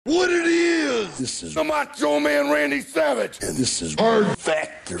What it is. This is the Macho Man Randy Savage. And this is Hard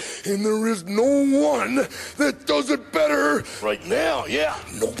Factor. And there is no one that does it better. Right now, yeah.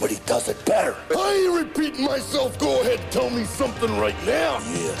 Nobody does it better. I ain't repeating myself. Go ahead, tell me something right now.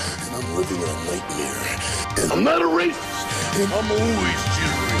 Yeah, and I'm living in a nightmare. And I'm not a racist. And I'm always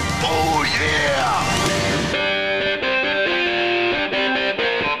cheering. Oh, yeah.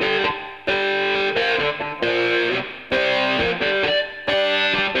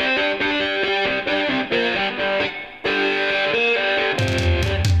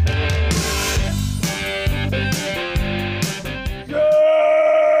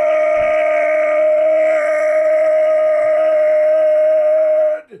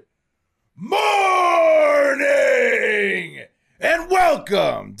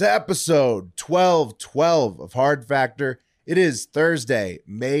 Welcome to episode 1212 of Hard Factor. It is Thursday,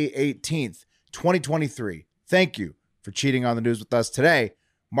 May 18th, 2023. Thank you for cheating on the news with us today.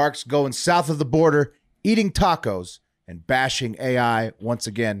 Mark's going south of the border, eating tacos, and bashing AI once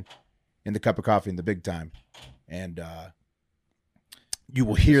again in the cup of coffee in the big time. And you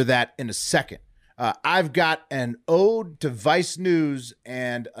will hear that in a second. I've got an ode to Vice News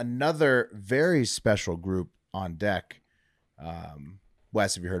and another very special group on deck.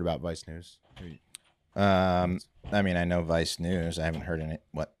 Wes, have you heard about Vice News? I mean, I know Vice News. I haven't heard any.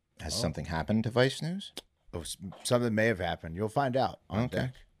 What has something happened to Vice News? Oh, something may have happened. You'll find out on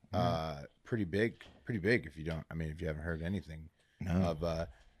Okay. deck. Pretty big. If you don't. I mean, if you haven't heard anything No. of.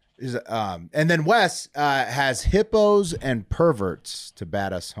 And then Wes has hippos and perverts to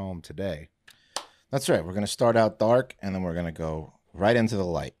bat us home today. That's right. We're going to start out dark, and then we're going to go right into the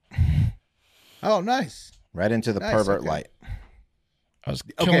light. Oh, nice. Right into the Nice, pervert okay. light. I was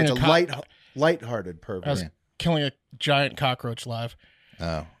Okay, killing it's a light-hearted pervert. I was killing a giant cockroach live.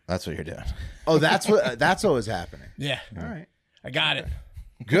 Oh, that's what you're doing. Oh, that's what was happening. Yeah, All right. I got it.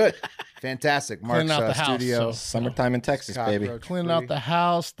 Good. Fantastic. Mark's Cleaning out the house, studio. so- Summertime in Texas, baby. Cockroach Cleaning free. out the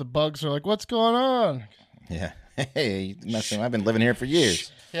house. The bugs are like, "What's going on?" Yeah. Hey, messing. I've been living here for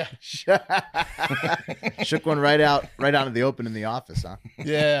years. Yeah, Shook one right out into the open in the office, huh?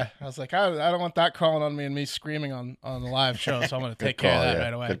 yeah. I was like, I don't want that crawling on me and me screaming on the live show, so I'm going to take care of that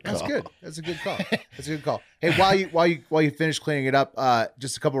right away. Good That's call. good. That's a good call. That's a good call. Hey, while you finish cleaning it up,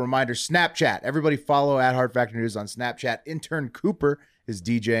 just a couple reminders. Snapchat. Everybody follow at Hard Factor News on Snapchat. Intern Cooper is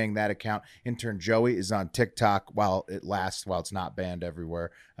DJing that account. Intern Joey is on TikTok while it's not banned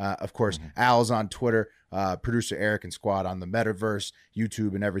everywhere. Of course, Al's on Twitter. Producer Eric and Squad on the Metaverse,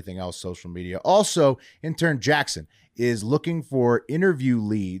 YouTube, and everything else social media. Also, Intern Jackson is looking for interview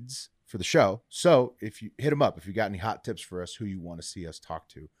leads for the show. So if you hit him up, if you got any hot tips for us, who you want to see us talk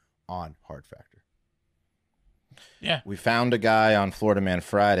to on Hard Factor. Yeah, We found a guy on Florida Man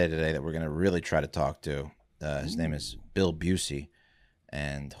Friday today that we're going to really try to talk to. His name is Bill Busey,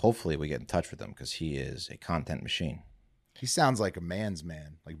 and hopefully we get in touch with him because he is a content machine. He sounds like a man's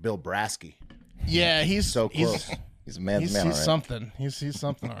man, like Bill Brasky. yeah. He's So close. He's a man's He's man, all right. something. He's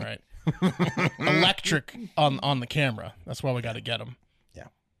something. All right. Electric on the camera. That's why we got to get him. Yeah.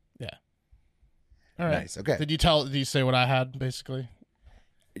 Yeah. All right. Nice. Okay. Did you say what I had basically?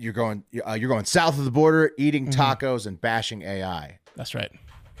 You're going south of the border, eating tacos and bashing AI. That's right.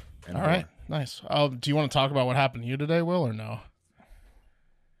 And All more. right. Nice. Do you want to talk about what happened to you today, Will, or no?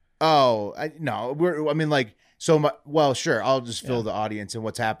 Oh, sure. I'll just fill the audience in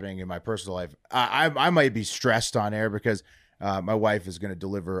what's happening in my personal life. I might be stressed on air because my wife is going to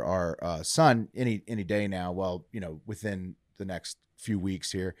deliver our son any day now. Well, within the next few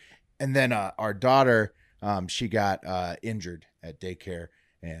weeks here, and then our daughter, she got injured at daycare,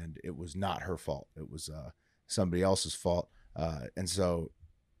 and it was not her fault. It was somebody else's fault, and so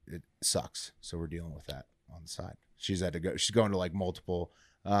it sucks. So we're dealing with that on the side. She's going to like multiple.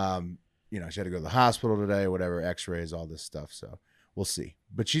 She had to go to the hospital today, whatever, x-rays, all this stuff. So we'll see.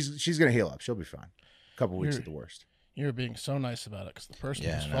 But she's going to heal up. She'll be fine. A couple weeks at the worst. You're being so nice about it because the person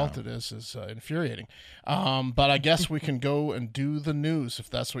Yeah, whose I fault it is infuriating. But I guess we can go and do the news if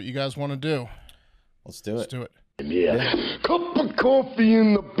that's what you guys want to do. Let's do Let's it. do it. Yeah. Cup of coffee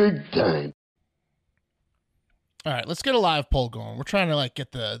in the big time. All right, let's get a live poll going. We're trying to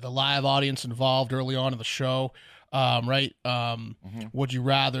get the live audience involved early on in the show. Right? Would you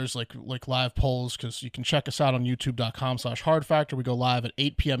rather's like live polls, because you can check us out on youtube.com/hardfactor. We go live at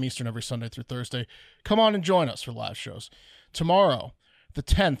 8 p.m. Eastern every Sunday through Thursday. Come on and join us for live shows. Tomorrow, the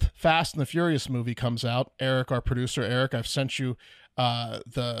 10th Fast and the Furious movie comes out. Eric, our producer, I've sent you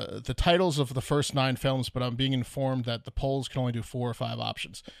the titles of the first 9 films, but I'm being informed that the polls can only do 4 or 5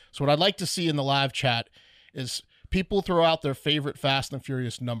 options. So what I'd like to see in the live chat is people throw out their favorite Fast and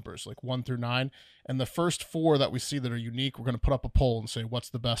Furious numbers, like 1 through 9, and the first 4 that we see that are unique, we're going to put up a poll and say what's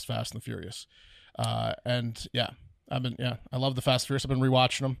the best Fast and Furious. And yeah, I love the Fast and Furious. I've been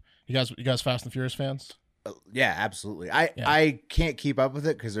rewatching them. You guys Fast and Furious fans? Yeah, absolutely. I can't keep up with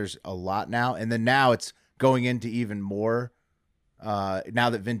it because there's a lot now, and then now it's going into even more. Now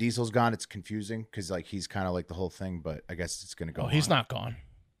that Vin Diesel's gone, it's confusing because like he's kind of like the whole thing, but I guess it's gonna go. Oh, he's not gone.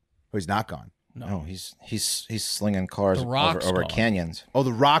 Oh, he's not gone. No, he's slinging cars The Rock's over gone. canyons. Oh,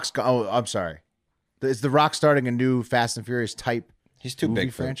 the Rock's gone. Oh, I'm sorry. Is the Rock starting a new Fast and Furious type? He's too movie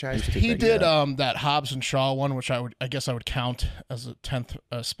big for franchise? he's too He big for did that. that Hobbs and Shaw one, which I guess I would count as a 10th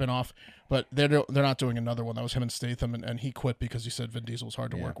spinoff, but they're not doing another one. That was him and Statham, and he quit because he said Vin Diesel was hard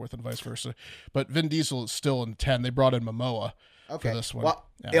to work with and vice versa. But Vin Diesel is still in 10. They brought in Momoa for this one. Well,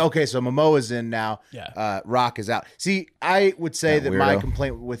 Yeah. okay, so Momoa's in now. Yeah. Rock is out. See, I would say That that my weirdo.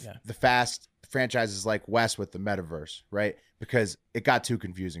 complaint with the Fast franchise is like Wes with the metaverse, right? Because it got too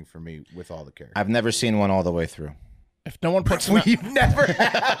confusing for me with all the characters. I've never seen one all the way through. If no one puts him out, We've never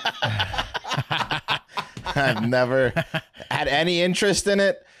I've never had any interest in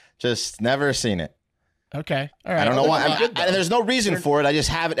it. Just never seen it. okay, all right. I don't know why. Well, And there's no reason for it. I just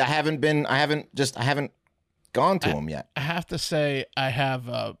haven't. I haven't gone to them yet. I have to say, I have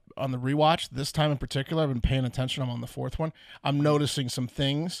on the rewatch this time in particular. I've been paying attention. I'm on the 4th one. I'm noticing some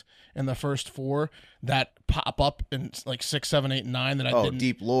things in the first 4 that pop up in like 6, 7, 8, and 9 that I didn't.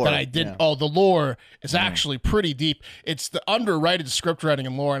 Deep lore. That I didn't. Yeah. Oh, the lore is actually pretty deep. It's the underrated script writing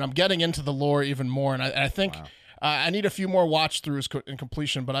and lore, and I'm getting into the lore even more. And I think. I need a few more watch throughs in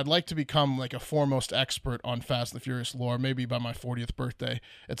completion, but I'd like to become like a foremost expert on Fast and the Furious lore. Maybe by my 40th birthday,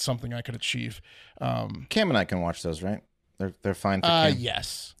 it's something I could achieve. Cam and I can watch those, right? They're fine for Cam.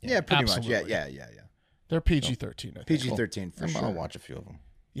 Yes. Yeah, pretty Absolutely. much. Yeah. They're PG-13. I think. PG-13 for sure. I'll watch a few of them.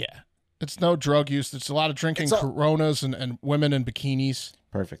 Yeah. It's no drug use. It's a lot of drinking It's Coronas and women in bikinis.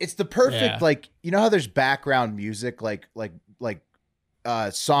 Perfect. It's the perfect, Yeah. like, you know how there's background music, like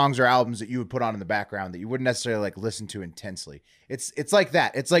songs or albums that you would put on in the background that you wouldn't necessarily like listen to intensely. It's like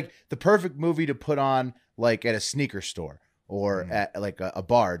that. It's like the perfect movie to put on like at a sneaker store or at like a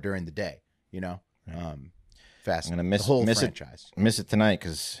bar during the day, you know? Fast. I'm gonna miss the whole miss franchise. Miss it tonight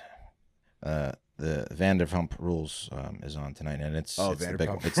because the Vanderpump Rules is on tonight, and it's the big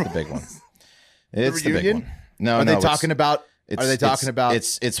one. Vanderpump It's the big one. It's the big reunion? one. No, Are no. they talking about? Are they talking about?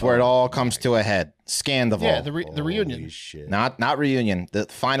 It's where it all comes to a head. Scandival. Yeah, the reunion. Holy shit. Not reunion. The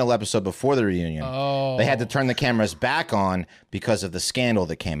final episode before the reunion. Oh. They had to turn the cameras back on because of the scandal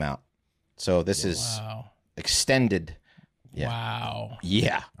that came out. So this is Wow. extended. Yeah. Wow.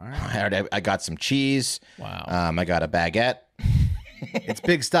 Yeah. I got some cheese. Wow. I got a baguette. It's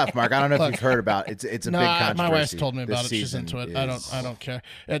big stuff, Mark. I don't know if you've heard about it. It's a No, big controversy. my wife's told me about this it. She's season into it. is- I don't care.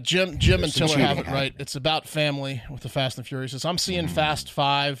 Jim and some Tiller have cheating it right. It's about family with the Fast and Furious. I'm seeing Fast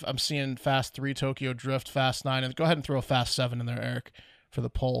 5. I'm seeing Fast 3 Tokyo Drift, Fast 9, and go ahead and throw a Fast 7 in there, Eric, for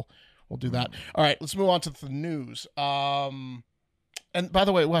the poll. We'll do that. All right, let's move on to the news. And by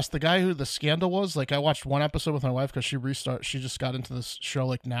the way, Wes, the guy who the scandal was, like I watched one episode with my wife because she just got into this show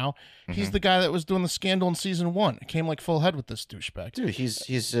like now. He's the guy that was doing the scandal in season 1. It came like full head with this douchebag. Dude, he's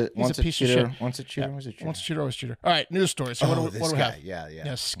once a piece of cheater, shit. once a cheater, Yeah. once a cheater. Once a cheater, always a cheater. All right, news stories. So Oh, what this do we guy. have? Yeah.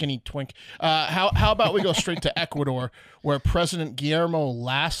 Yeah, skinny twink. How about we go straight to Ecuador, where President Guillermo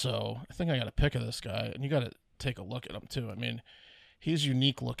Lasso, I think I got a pic of this guy, and you got to take a look at him too. I mean, he's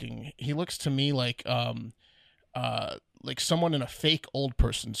unique looking. He looks to me like someone in a fake old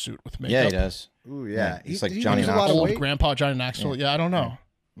person suit with makeup. Yeah, he does. Ooh, yeah. He's like He Johnny lose a lot of Knoxville. Old weight? grandpa Johnny Knoxville. Yeah, I don't know.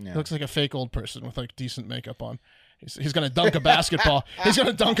 Yeah. He looks like a fake old person with like decent makeup on. He's gonna dunk a basketball. He's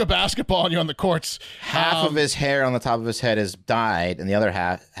gonna dunk a basketball on you on the courts. Half of his hair on the top of his head is dyed, and the other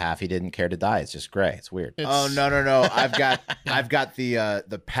half he didn't care to dye. It's just gray. It's weird. Oh no! I've got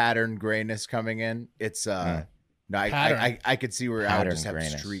the pattern grayness coming in. It's no, Pattern. I could see where I would Pattern just have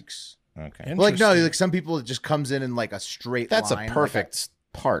grayness. streaks. Okay. Well, like no, like some people it just comes in like a straight. That's line, a like perfect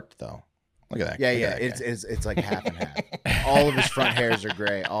part, though. Look at that. Yeah, Look yeah. at that guy. It's like half and half. All of his front hairs are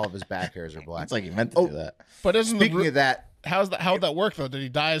gray. All of his back hairs are black. It's like he meant to do that. But isn't Speaking of that, how would that work though? Did he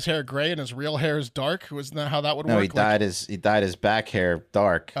dye his hair gray and his real hair is dark? Wasn't that how that would No, work? he dyed his back hair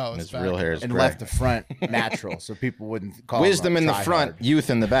dark, Oh, and his his real back. hair is and gray. left the front natural, so people wouldn't call Wisdom him in a the front, tryhard. youth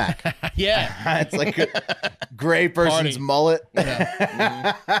in the back. Yeah. It's like a gray person's Party. mullet.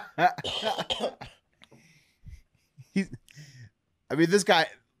 Yeah. I mean, this guy,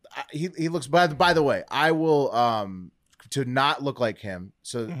 he looks. By the way, I will to not look like him.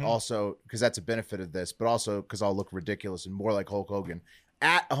 So also because that's a benefit of this, but also because I'll look ridiculous and more like Hulk Hogan.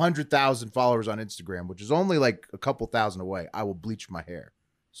 At 100,000 followers on Instagram, which is only like a couple thousand away, I will bleach my hair.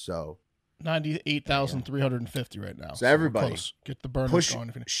 So 98,350 right now. So everybody, close. Get the burners push,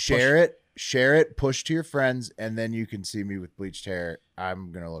 going. share it, push to your friends, and then you can see me with bleached hair.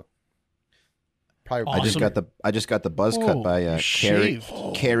 I'm gonna look probably. Awesome. I just got the buzz cut by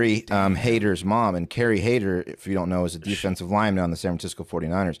Carrie Hayter's mom, and Carrie Hayter, if you don't know, is a defensive lineman on the San Francisco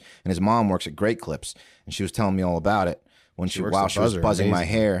 49ers, and his mom works at Great Clips, and she was telling me all about it when she was buzzing my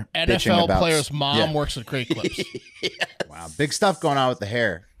hair. NFL player's mom works at Great Clips. Wow, big stuff going on with the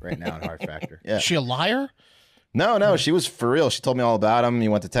hair right now in Hard Factor. Is she a liar? No, she was for real. She told me all about him. He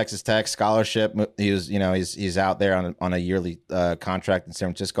went to Texas Tech, scholarship. He was, he's out there on a yearly contract in San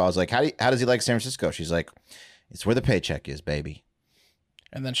Francisco. I was like, how does he like San Francisco? She's like, it's where the paycheck is, baby.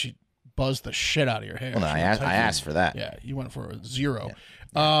 And then she buzzed the shit out of your hair. Well, no, I asked for that. Yeah, you went for a 0. Yeah.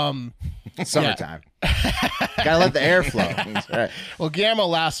 Summertime. Gotta let the air flow. Right. Well, Guillermo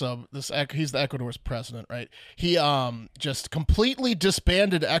Lasso, he's the Ecuador's president, right? He just completely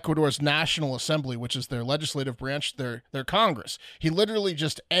disbanded Ecuador's National Assembly, which is their legislative branch, their Congress. He literally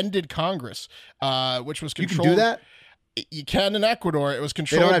just ended Congress, which was controlled. You can do that? You can in Ecuador. It was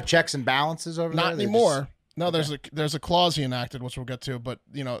controlled. They don't have checks and balances over there? Not anymore. No, there's a clause he enacted, which we'll get to, but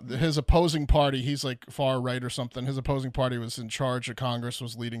his opposing party, he's like far right or something. His opposing party was in charge of Congress,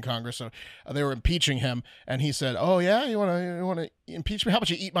 was leading Congress, so they were impeaching him, and he said, "Oh yeah, you want to impeach me? How about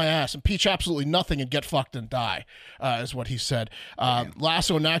you eat my ass? Impeach absolutely nothing and get fucked and die," is what he said.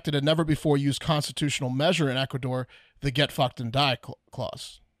 Lasso enacted a never before used constitutional measure in Ecuador, the "get fucked and die"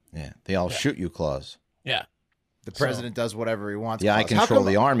 clause. Yeah, the "I'll shoot you" clause. Yeah, the president does whatever he wants. Yeah, I control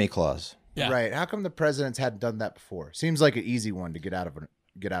the army clause. Yeah. Right. How come the presidents hadn't done that before? Seems like an easy one to get out of an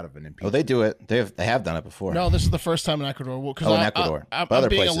impeachment. Oh, they do it. They have done it before. No, this is the first time in Ecuador. Well, in Ecuador. I'm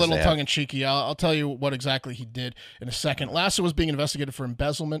being a little tongue in cheeky. I'll tell you what exactly he did in a second. Lasso was being investigated for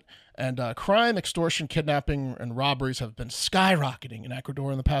embezzlement, and crime, extortion, kidnapping, and robberies have been skyrocketing in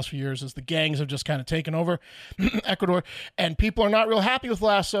Ecuador in the past few years as the gangs have just kind of taken over Ecuador, and people are not real happy with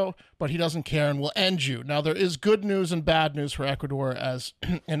Lasso, but he doesn't care and will end you. Now, there is good news and bad news for Ecuador, as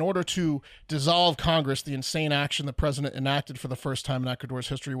in order to dissolve Congress, the insane action the president enacted for the first time in Ecuador's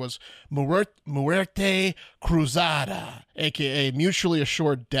history was muerte cruzada, aka mutually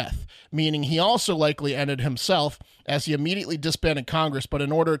assured death, meaning he also likely ended himself, as he immediately disbanded Congress, but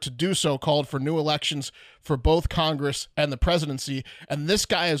in order to do so called for new elections for both Congress and the presidency. And this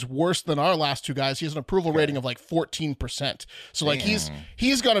guy is worse than our last two guys. He has an approval rating of like 14%. So like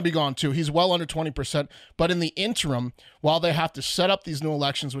he's going to be gone too. He's well under 20%. But in the interim, while they have to set up these new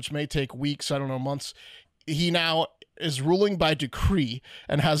elections, which may take weeks, I don't know, months, he now is ruling by decree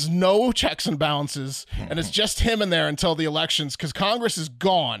and has no checks and balances, and it's just him in there until the elections, because Congress is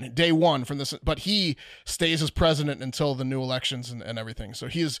gone day one from this, but he stays as president until the new elections and everything. So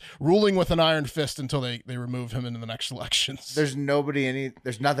he is ruling with an iron fist until they remove him into the next elections. There's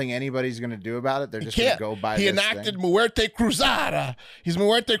nothing anybody's going to do about it. They're just going to go by. He enacted Muerte Cruzada. He's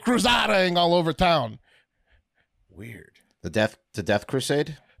Muerte Cruzadaing all over town. Weird. The death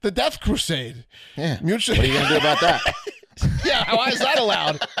crusade. The Death Crusade. Yeah. What are you going to do about that? Yeah, why is that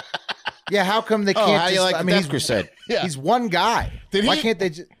allowed? Yeah, how come they can't? How do you like the Death Crusade? Yeah. He's one guy. Why can't they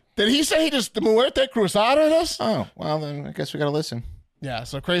just? Did he say he just Muerte Cruzada us? Oh, well, then I guess we got to listen. Yeah,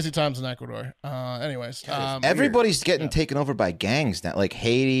 so crazy times in Ecuador. Anyways. Everybody's getting taken over by gangs now, like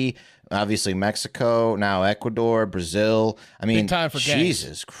Haiti, obviously Mexico, now Ecuador, Brazil. I mean, big time for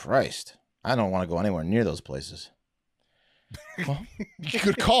Jesus Christ. I don't want to go anywhere near those places. Well,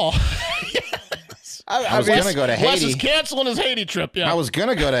 good call. I was going to go to Haiti. Wes is canceling his Haiti trip. Yeah, I was going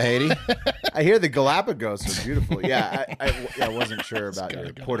to go to Haiti. I hear the Galapagos are beautiful. Yeah, I wasn't sure about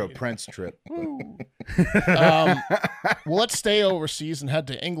your Port-au-Prince trip. Well, let's stay overseas and head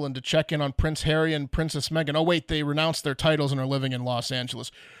to England to check in on Prince Harry and Princess Meghan. Oh, wait, they renounced their titles and are living in Los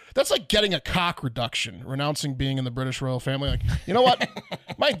Angeles. That's like getting a cock reduction, renouncing being in the British royal family. Like, you know what?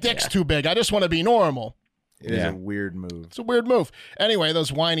 My dick's too big. I just want to be normal. It is a weird move. It's a weird move. Anyway,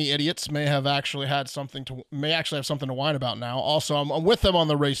 those whiny idiots may actually have something to whine about now. Also, I'm with them on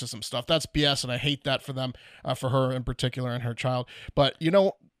the racism stuff. That's BS, and I hate that for them, for her in particular and her child. But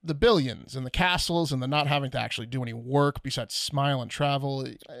the billions and the castles and the not having to actually do any work besides smile and travel.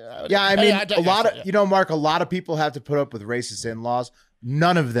 Yeah, I mean, Mark, a lot of people have to put up with racist in-laws.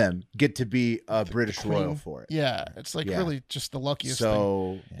 None of them get to be a British royal for it. Yeah, it's really just the luckiest thing.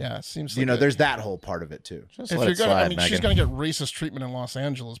 So, yeah, it seems like there's that whole part of it too. If you're gonna, she's going to get racist treatment in Los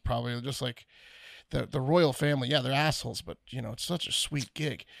Angeles probably, just like the royal family. Yeah, they're assholes, but it's such a sweet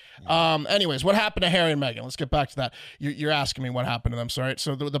gig. Anyways, what happened to Harry and Meghan? Let's get back to that. You're asking me what happened to them. Sorry.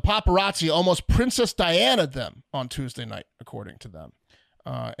 So the paparazzi almost Princess Diana'd them on Tuesday night, according to them.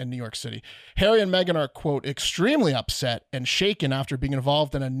 in New York City. Harry and Meghan are, quote, extremely upset and shaken after being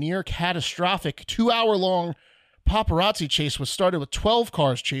involved in a near catastrophic 2-hour-long paparazzi chase, which started with 12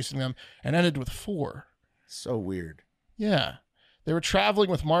 cars chasing them and ended with 4. So weird. Yeah. They were traveling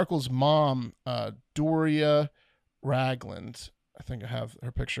with Markle's mom, Doria Ragland. I think I have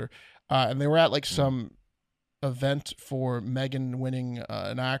her picture. And they were at like some event for Meghan winning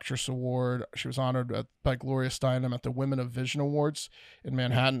an actress award. She was honored by Gloria Steinem at the Women of Vision Awards in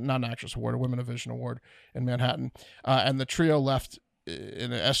Manhattan. Not an actress award, a Women of Vision Award in Manhattan. And the trio left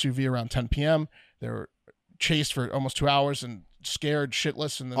in an SUV around 10 p.m. They were chased for almost 2 hours and scared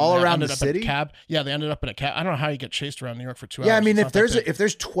shitless, and then all they around ended the up city. In a cab. Yeah, they ended up in a cab. I don't know how you get chased around New York for 2 hours. Yeah, I mean, It's if not that big. if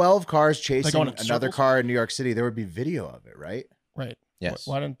there's 12 cars chasing going in another circles? car in New York City, there would be video of it, right? Right. Yes.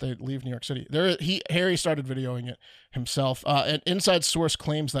 Why didn't they leave New York City? Harry started videoing it himself. An inside source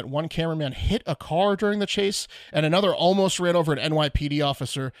claims that one cameraman hit a car during the chase, and another almost ran over an NYPD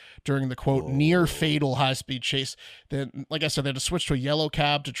officer during the, quote, near fatal high-speed chase. Then, like I said, they had to switch to a yellow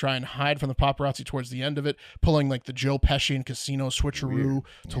cab to try and hide from the paparazzi towards the end of it, pulling like the Joe Pesci and Casino switcheroo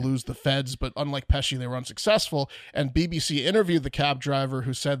to lose the feds. But unlike Pesci, they were unsuccessful. And BBC interviewed the cab driver,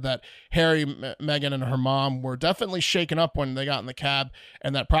 who said that Harry, Meghan, and her mom were definitely shaken up when they got in the cab,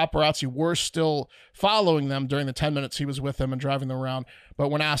 and that paparazzi were still following them during the 10 minutes he was with them and driving them around. But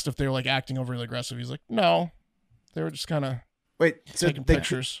when asked if they were like acting overly aggressive, he's like, no, they were just kind of taking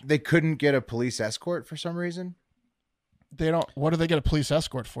pictures. They couldn't get a police escort for some reason. What do they get a police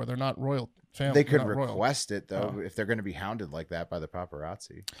escort for? They're not royal family. They could They're not request royal. it though, if they're going to be hounded like that by the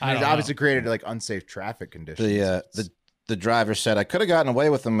paparazzi. I It don't obviously know. created like unsafe traffic conditions. The driver said, I could have gotten away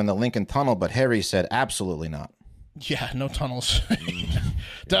with them in the Lincoln Tunnel, but Harry said, absolutely not. Yeah, no tunnels.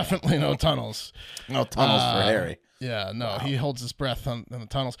 Definitely no tunnels. No tunnels for Harry. Yeah, no, he holds his breath in the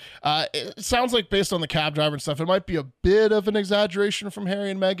tunnels. It sounds like, based on the cab driver and stuff, it might be a bit of an exaggeration from Harry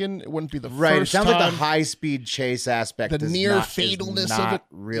and Meghan. It wouldn't be the Right. It first sounds time. like the high-speed chase aspect, The is near not, fatalness is not of it.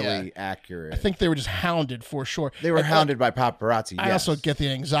 really accurate. I think they were just hounded for sure. They were And, hounded by paparazzi. I yes. also get the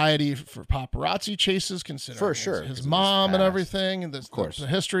anxiety for paparazzi chases, considering For sure, his 'cause of mom his and past. everything, and of course. the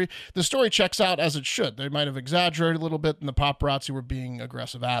history. The story checks out as it should. They might have exaggerated a little bit, and the paparazzi were being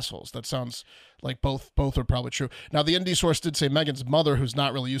aggressive assholes. That sounds like both are probably true. Now, the indie source did say Meghan's mother, who's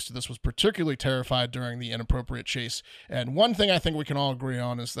not really used to this, was particularly terrified during the inappropriate chase. And one thing I think we can all agree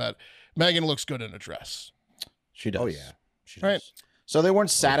on is that Meghan looks good in a dress. She does. Oh yeah. She Right. does. So they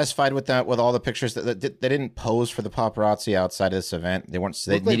weren't satisfied with that, with all the pictures. They didn't pose for the paparazzi outside of this event. They weren't.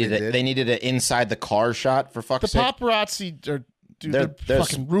 They Looked like needed they it. did. They needed it inside the car shot, for The fuck's sake. paparazzi are, dude, They're they're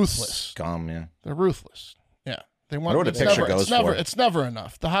fucking ruthless. Scum, yeah. They're ruthless. Yeah. They want wonder what a it's picture never, goes it's never, for. It's never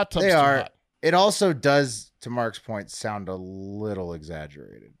enough. The hot tub's They too are. hot. It also does, to Mark's point, sound a little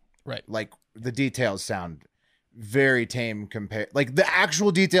exaggerated. Right. Like the details sound very tame compared. Like the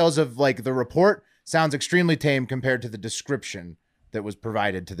actual details of like the report sounds extremely tame compared to the description that was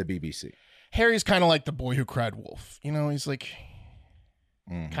provided to the BBC. Harry's kind of like the boy who cried wolf. You know, he's like,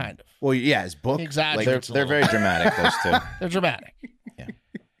 kind of. Well, yeah, his book. He Like, exaggerates a They're little. very dramatic, those two. They're dramatic. Yeah.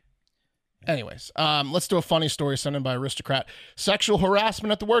 Anyways, let's do a funny story sent in by Aristocrat. Sexual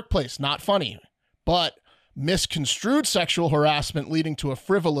harassment at the workplace. Not funny, but misconstrued sexual harassment leading to a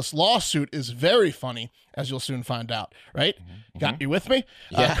frivolous lawsuit is very funny, as you'll soon find out. Right? Got you with me?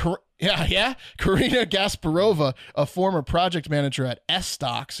 Yeah. Yeah. Karina Gasparova, a former project manager at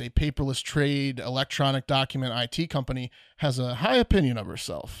S-Docs, a paperless trade electronic document IT company, has a high opinion of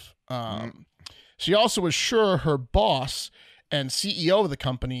herself. She also was sure her boss and CEO of the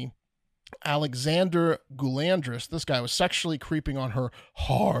company, Alexander Gulandris, this guy was sexually creeping on her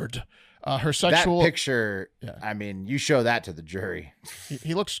hard. Her sexual that picture. Yeah. I mean, you show that to the jury.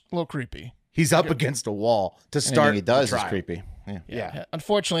 he looks a little creepy. He's up against a wall to Anything start. he does the is trial. creepy. Yeah. Yeah.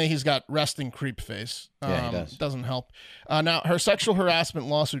 Unfortunately, he's got resting creep face. Yeah, he does. Doesn't help. Now, her sexual harassment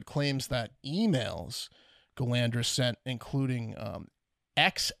lawsuit claims that emails Gulandris sent, including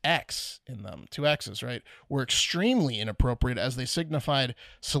XX in them, 2 X's, right, were extremely inappropriate as they signified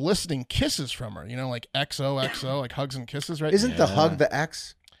soliciting kisses from her. You know, like XOXO, like hugs and kisses, right? Isn't the hug the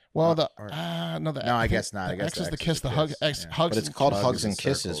X? Well, the or- no, No, I guess not. I guess X is the the X kiss. is The the hug, kiss. X, Yeah. hugs. But it's and called kisses. Hug hugs is a and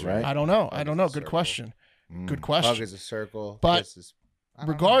kisses, circle, right? I don't know. Hug is a Good circle. question. Good Hug question. is a circle. But kiss is, I don't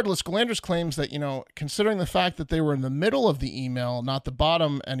know. Regardless, Gulandris claims that, considering the fact that they were in the middle of the email, not the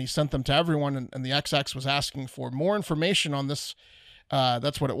bottom, and he sent them to everyone, and the XX was asking for more information on this.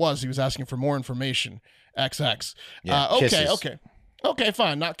 That's what it was. He was asking for more information. XX. Yeah, Okay, kisses. okay,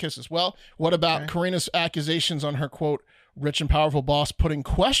 fine. Not kisses. Well, what about Karina's accusations on her, quote, rich and powerful boss putting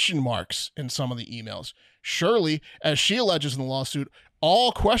question marks in some of the emails? Surely, as she alleges in the lawsuit,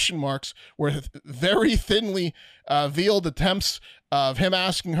 all question marks were very thinly veiled attempts of him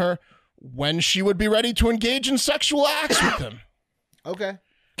asking her when she would be ready to engage in sexual acts with him. Okay.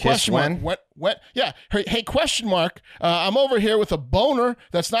 Question mark. What? Yeah. Hey, question mark. I'm over here with a boner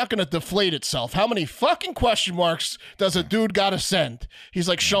that's not going to deflate itself. How many fucking question marks does a dude got to send? He's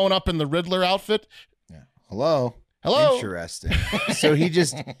like showing up in the Riddler outfit. Yeah. Hello. Interesting. So he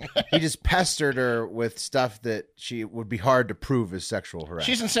just pestered her with stuff that she would be hard to prove as sexual harassment.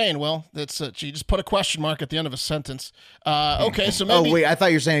 She's insane, Will. That's she just put a question mark at the end of a sentence. Okay, so maybe. Oh wait, I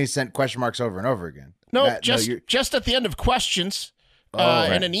thought you were saying he sent question marks over and over again. No, just at the end of questions.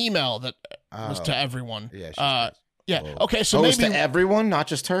 Right. In an email that was to everyone. Yeah. Yeah. Okay. So It maybe was to everyone, not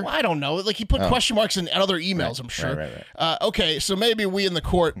just her. Well, I don't know. Like he put question marks in other emails. I'm sure. Right. Okay. So maybe we in the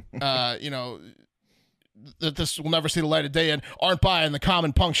court, that this will never see the light of day and aren't buying the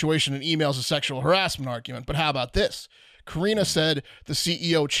common punctuation in emails of sexual harassment argument. But how about this? Karina said the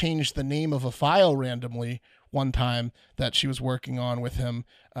CEO changed the name of a file randomly one time that she was working on with him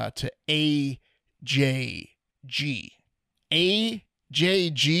to AJG.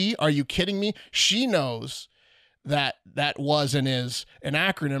 AJG? Are you kidding me? She knows that was and is an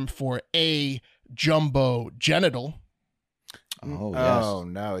acronym for A Jumbo Genital. Oh, yes. Oh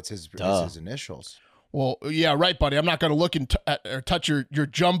no, it's his initials. Well, yeah, right, buddy. I'm not going to look or touch your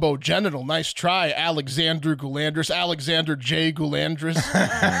jumbo genital. Nice try, Alexander Goulandris. Alexander J. Goulandris.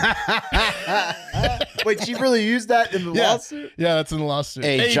 Wait, she really used that in the lawsuit? Yeah, that's in the lawsuit.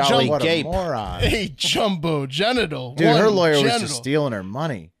 A jolly What gape. a moron. A jumbo genital. Dude, her lawyer was genital. just stealing her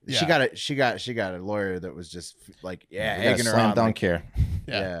money. Yeah. She got a lawyer that was just like, We got a egging her slam on. dunk here.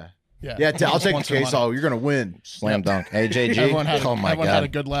 Yeah. Yeah, I'll take the Once in a case. while. Oh, you're gonna win. Slam dunk. AJG. Everyone had, oh my everyone God. had a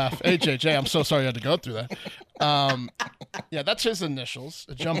good laugh. AJJ, I'm so sorry you had to go through that. Yeah, that's his initials.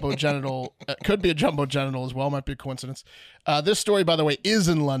 A jumbo genital. Could be a jumbo genital as well. Might be a coincidence. This story, by the way, is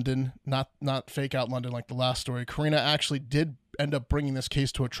in London, not fake out London like the last story. Karina actually did end up bringing this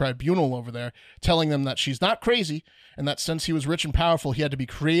case to a tribunal over there, telling them that she's not crazy and that since he was rich and powerful, he had to be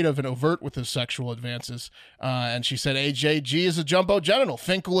creative and overt with his sexual advances. And she said AJG is a jumbo genital.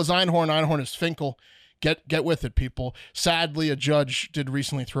 Finkel is Einhorn. Einhorn is Finkel. Get with it, people. Sadly, a judge did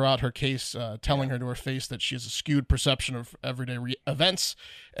recently throw out her case, telling her to her face that she has a skewed perception of everyday events,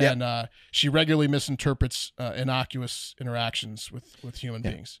 and she regularly misinterprets innocuous interactions with human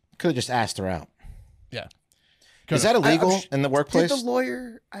beings. Could have just asked her out. Yeah. Is that illegal in the workplace? Did the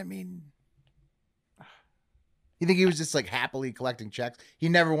lawyer? I mean, you think he was just like happily collecting checks? He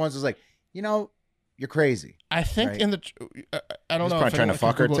never once was like, you're crazy. I think right? in the, I don't He's know. probably if trying to anyone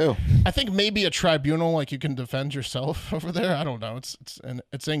fuck can her Google too. it. I think maybe a tribunal, like you can defend yourself over there. I don't know.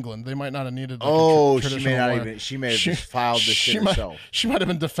 It's England. They might not have needed. Like she may not even. She may have just filed this shit herself. She might have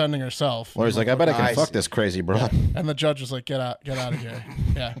been defending herself. Lawyer's like, I bet I can fuck see. this crazy bro. And the judge was like, get out of here.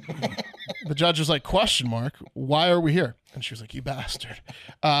 Yeah. The judge was like, question mark, why are we here? And she was like, you bastard.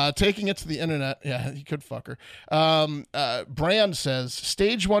 Taking it to the internet. Yeah, you could fuck her. Brand says,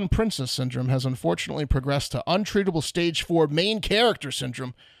 stage 1 princess syndrome has unfortunately progressed to untreatable stage 4 main character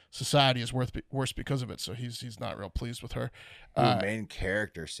syndrome. Society is worse because of it. So he's not real pleased with her. Main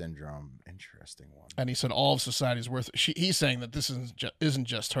character syndrome. Interesting one. And he said all of society is worth it. He's saying that this isn't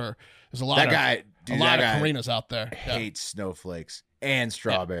just her. There's a lot That of guy Karinas out there. Yeah. hates snowflakes and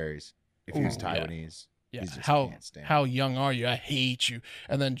strawberries. If he was Taiwanese. Yeah, He just how can't stand how young are you? I hate you.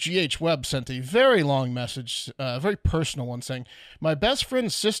 And then GH Webb sent a very long message, a very personal one, saying, "My best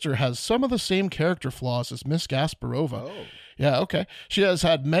friend's sister has some of the same character flaws as Miss Gasparova. Oh. Yeah, okay. She has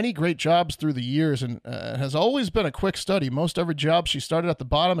had many great jobs through the years and has always been a quick study. Most every job she started at the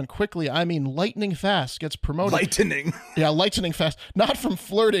bottom and quickly, I mean lightning fast, gets promoted. Lightning. Yeah, lightning fast. Not from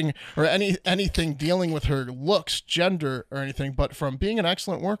flirting or anything dealing with her looks, gender, or anything, but from being an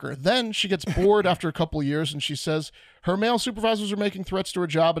excellent worker. Then she gets bored after a couple of years and she says her male supervisors are making threats to her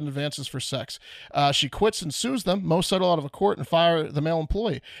job and advances for sex. She quits and sues them. Most settle out of a court and fire the male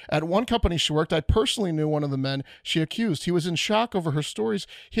employee. At one company she worked, I personally knew one of the men she accused. He was in shock over her stories.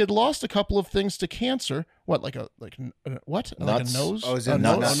 He had lost a couple of things to cancer. What, like a what? Like a nose? Oh, is a it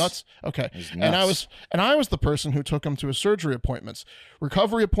nose? nuts? Oh, nuts. Okay. His And nuts. I was the person who took him to his surgery appointments,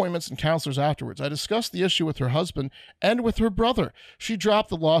 recovery appointments, and counselors afterwards. I discussed the issue with her husband and with her brother. She dropped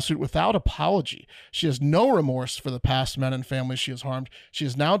the lawsuit without apology. She has no remorse for the past men and families she has harmed. She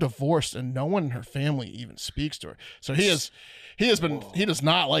is now divorced, and no one in her family even speaks to her. So he does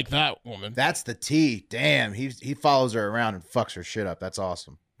not like that woman. That's the T. Damn. He follows her around and fucks her shit up. That's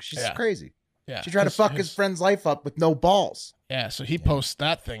awesome. She's Yeah. crazy. Yeah. She tried to fuck his friend's life up with no balls. Yeah, so he posts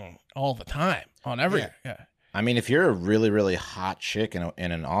that thing all the time on every. Yeah. I mean, if you're a really, really hot chick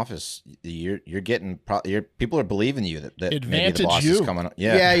in an office, you're getting people are believing you that maybe Advantage the boss you. is coming.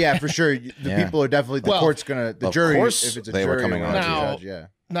 Yeah, for sure. The people are definitely the court's gonna the of jury. course If it's a they were jury, coming or on a to you. judge, yeah.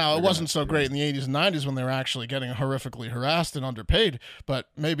 Now, it wasn't so great in the 80s and 90s when they were actually getting horrifically harassed and underpaid, but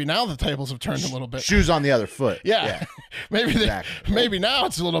maybe now the tables have turned a little bit. Shoes on the other foot. Yeah. maybe Exactly. maybe now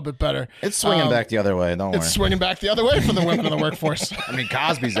it's a little bit better. It's swinging back the other way. Don't worry. It's swinging back the other way for the women in the workforce. I mean,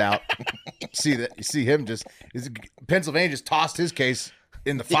 Cosby's out. You see him Pennsylvania just tossed his case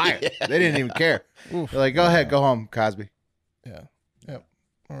in the fire. They didn't even care. They're like, go ahead, go home, Cosby. Yeah. Yep.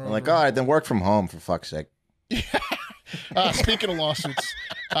 I'm like, all right, then work from home for fuck's sake. Speaking of lawsuits,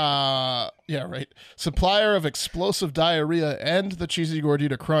 yeah, right. Supplier of explosive diarrhea and the cheesy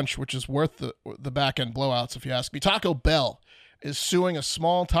gordita crunch, which is worth the back end blowouts, if you ask me. Taco Bell is suing a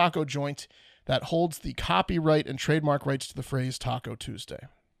small taco joint that holds the copyright and trademark rights to the phrase Taco Tuesday.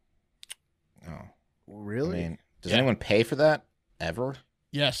 Oh, Really? I mean, does anyone pay for that ever?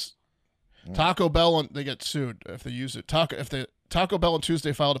 Yes. Taco Bell, they get sued if they use it. Taco Bell on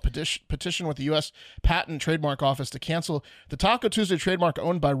Tuesday filed a petition with the U.S. Patent and Trademark Office to cancel the Taco Tuesday trademark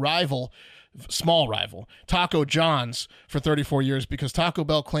owned by small rival, Taco John's, for 34 years because Taco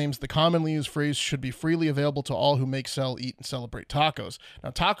Bell claims the commonly used phrase should be freely available to all who make, sell, eat, and celebrate tacos. Now,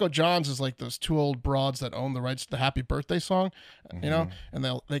 Taco John's is like those two old broads that own the rights to the Happy Birthday song, you know, and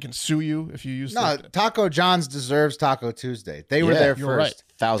they can sue you if you use No, Taco John's deserves Taco Tuesday. They were there you're first.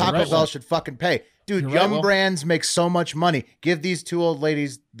 right. Taco Bell should fucking pay. Dude, You're Yum right, Will. Brands make so much money. Give these two old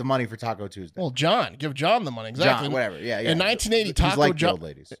ladies the money for Taco Tuesday. Well, give John the money. Exactly. John, whatever. Yeah. In 1980, He's Taco like the John. old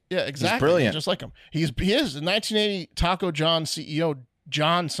ladies. Yeah, exactly. He's brilliant. Just like him. He is. In 1980, Taco John CEO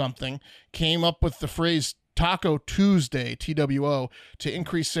John something came up with the phrase Taco Tuesday, TWO, to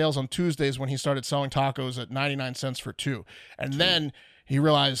increase sales on Tuesdays when he started selling tacos at 99 cents for two. And then he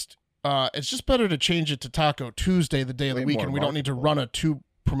realized it's just better to change it to Taco Tuesday the day of the Way week, more and we don't need to run a two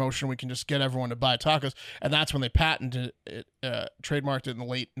promotion. We can just get everyone to buy tacos, and that's when they patented it, trademarked it in the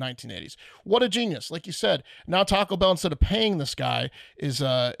late 1980s. What a genius! Like you said, now Taco Bell, instead of paying this guy, is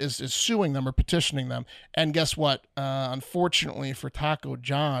suing them or petitioning them. And guess what? Unfortunately for Taco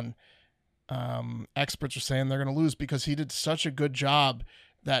John, experts are saying they're going to lose because he did such a good job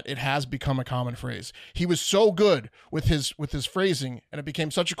that it has become a common phrase. He was so good with his phrasing, and it became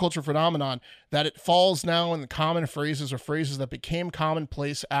such a cultural phenomenon that it falls now in the common phrases or phrases that became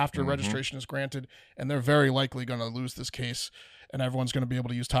commonplace after registration is granted, and they're very likely going to lose this case, and everyone's going to be able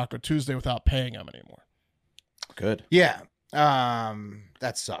to use Taco Tuesday without paying them anymore. Good. Yeah.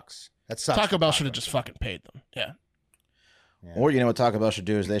 That sucks. That sucks. Taco Bell should have just fucking paid them. Yeah. Or you know what Taco Bell should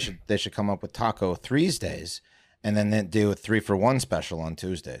do is they should come up with Taco Tuesdays, and then they do a 3-for-1 special on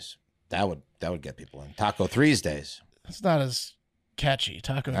Tuesdays. That would get people in. Taco Tuesdays. That's not as catchy.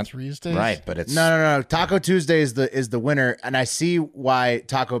 Taco Tuesdays. Right, but it's No. Taco Tuesday is the winner, and I see why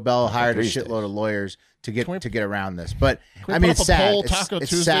Taco Bell hired a Tuesdays. shitload of lawyers to get around this. But we I mean, put it's up a sad. poll, It's, Taco it's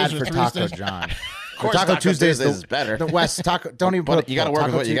Tuesdays sad or for Taco Tuesdays? John. of course Taco Tuesdays is better. The West Taco. Don't even put But up you got to poll. work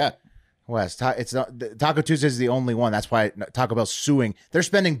Taco with what you Tu- got. West. It's not, Taco Tuesday is the only one. That's why Taco Bell's suing. They're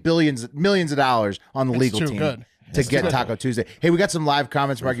spending millions of dollars on the legal too team good. to get Taco Tuesday. Hey, we got some live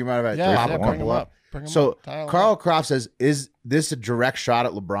comments, Mark. You might have Yeah, pop yeah, a bring couple them up. up. Bring 'em So up. Dial 'em Carl up. Croft says, "Is this a direct shot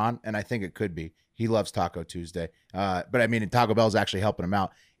at LeBron?" And I think it could be. He loves Taco Tuesday. But I mean, Taco Bell's actually helping him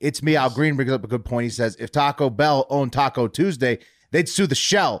out. It's me. Al Green brings up a good point. He says, if Taco Bell owned Taco Tuesday, they'd sue the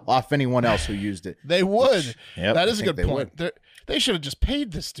shell off anyone else who used it. They would. Yep. That is a I think good they point. They should have just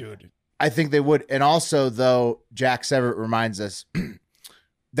paid this dude. I think they would. And also, though, Jack Severt reminds us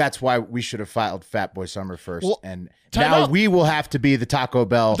that's why we should have filed Fat Boy Summer first. Well, and time now out. we will have to be the Taco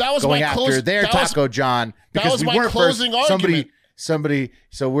Bell That was going my after close- their that was- Taco John. that Because was we my weren't closing first. argument. Somebody.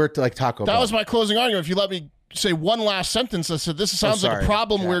 So we're like Taco Bell. That was my closing argument. If you let me say one last sentence, I said this sounds like sorry, a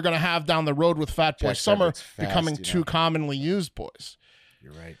problem Jack. we're going to have down the road with Fat Boy Jack Summer Severt's fast, becoming you too know. commonly used, boys.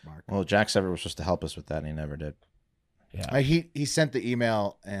 You're right, Mark. Well, Jack Sever was supposed to help us with that, and he never did. He sent the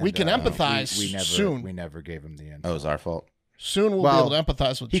email, and We can empathize we never, soon. We never gave him the info. Oh, it was our fault. Soon we'll Well, be able to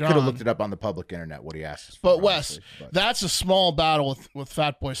empathize with He John. could have looked it up on the public internet what he asked us for. But Wes, honestly, but- that's a small battle with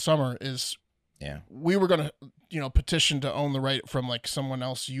Fat Boy Summer. Is Yeah. we were going to petition to own the right from like someone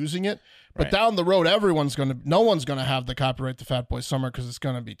else using it, but down the road, no one's going to have the copyright to Fat Boy Summer because it's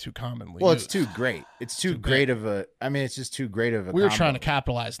going to be too commonly well, used. it's too great. It's too great of a. I mean, it's just too great of a. We were combo. trying to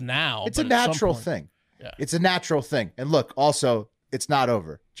capitalize now. It's a but at some natural point- thing. Yeah. It's a natural thing. And look, also, it's not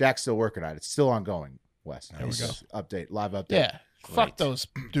over. Jack's still working on it. It's still ongoing. Wes, There we This update, live update. Yeah. Fuck those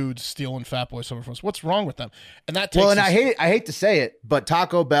dudes stealing Fat Boy Summer from us. What's wrong with them? And that takes Well, and us- I hate to say it, but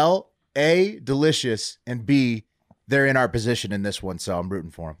Taco Bell, A, delicious, and B, they're in our position in this one, so I'm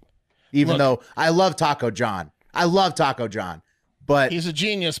rooting for them. Even though I love Taco John. But he's a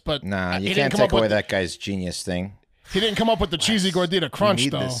genius, but nah, you can't take away that guy's genius thing. He didn't come up with the cheesy gordita crunch,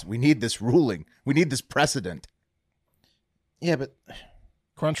 We need this ruling. We need this precedent. Yeah, but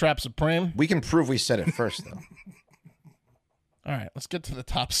Crunchwrap Supreme. We can prove we said it first, though. All right, let's get to the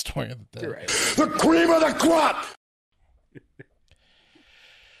top story of the day. Right. The cream of the crop!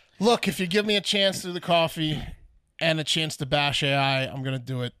 Look, if you give me a chance through the coffee and a chance to bash AI, I'm going to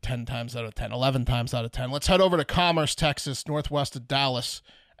do it 10 times out of 10, 11 times out of 10. Let's head over to Commerce, Texas, northwest of Dallas,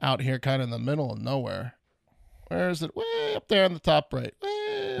 out here kind of in the middle of nowhere. Where is it? Way up there on the top right.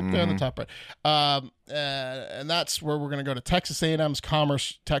 Way up there on the top right. And that's where we're going to go to Texas A&M's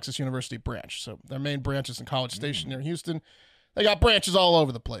Commerce, Texas University branch. So their main branch is in College Station near Houston. They got branches all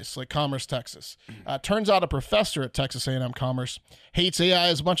over the place, like Commerce, Texas. Turns out a professor at Texas A&M Commerce hates AI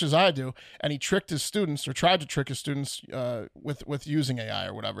as much as I do, and he tricked his students, or tried to trick his students with using AI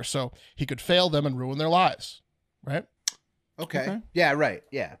or whatever, so he could fail them and ruin their lives, right? Okay. Yeah, right.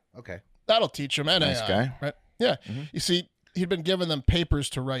 Yeah, okay. That'll teach them and Nice AI, guy. right? Yeah. You see, he'd been giving them papers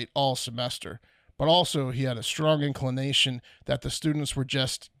to write all semester, but also he had a strong inclination that the students were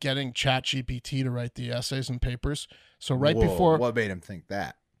just getting ChatGPT to write the essays and papers. So before... What made him think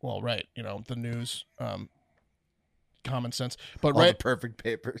that? Well, right. The news, common sense. But All the perfect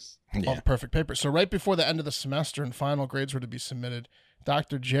papers. All the perfect papers. So right before the end of the semester and final grades were to be submitted,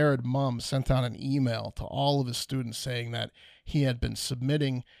 Dr. Jared Mumm sent out an email to all of his students saying that he had been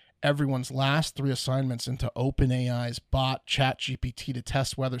submitting everyone's last 3 assignments into OpenAI's bot ChatGPT to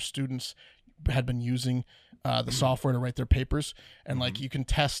test whether students had been using the software to write their papers. And like you can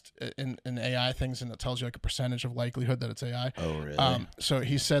test in AI things, and it tells you like a percentage of likelihood that it's AI. Oh, really? So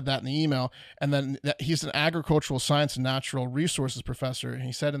he said that in the email. And then he's an agricultural science and natural resources professor. And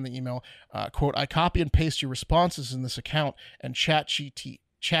he said in the email, quote, "I copy and paste your responses in this account, and ChatGTP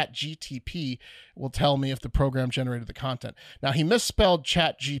will tell me if the program generated the content." Now, he misspelled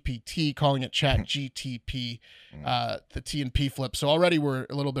ChatGPT, calling it ChatGTP, the T and P flip. So already we're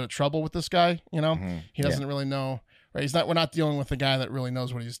a little bit of trouble with this guy. He doesn't really know, right? We're not dealing with the guy that really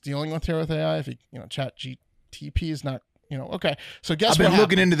knows what he's dealing with here with AI. If he, ChatGTP is not, okay. So guess what? I've been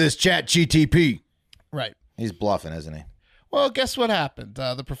looking into this ChatGTP. Right. He's bluffing, isn't he? Well, guess what happened?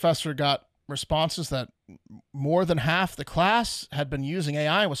 The professor got responses that more than half the class had been using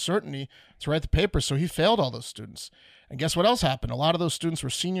AI with certainty to write the papers, so he failed all those students. And guess what else happened? A lot of those students were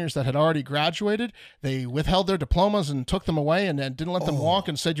seniors that had already graduated. They withheld their diplomas and took them away and didn't let them walk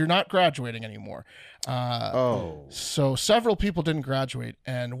and said, "You're not graduating anymore." So several people didn't graduate.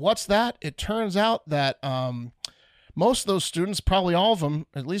 And what's that? It turns out that most of those students, probably all of them,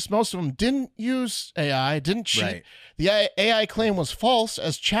 at least most of them, didn't use AI, didn't cheat. Right. The AI claim was false,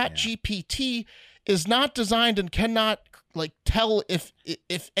 as ChatGPT is not designed and cannot tell if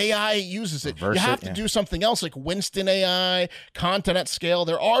AI uses it. Reverse you have it, to do something else, like Winston AI, content at scale.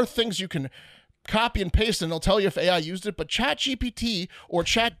 There are things you can copy and paste and it'll tell you if AI used it, but ChatGPT, or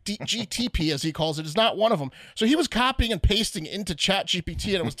ChatGTP as he calls it, is not one of them. So he was copying and pasting into ChatGPT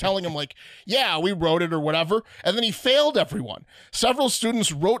and it was telling him yeah, we wrote it or whatever, and then he failed everyone. Several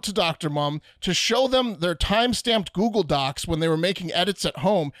students wrote to Dr. Mumm to show them their time-stamped Google Docs when they were making edits at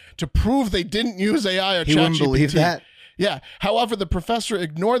home to prove they didn't use AI or ChatGPT. He wouldn't believe that? Yeah. However, the professor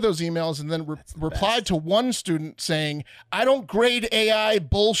ignored those emails and then replied to one student saying, "I don't grade AI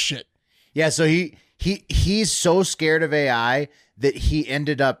bullshit." Yeah, so he's so scared of AI that he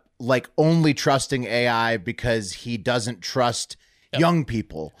ended up only trusting AI because he doesn't trust young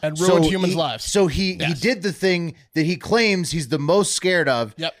people and ruined humans' lives. So he did the thing that he claims he's the most scared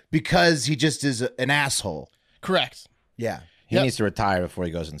of because he just is an asshole. Correct. Yeah. He needs to retire before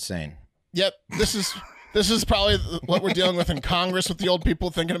he goes insane. Yep. This is probably what we're dealing with in Congress with the old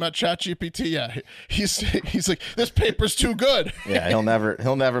people thinking about ChatGPT. Yeah, he's like, this paper's too good. Yeah, he'll never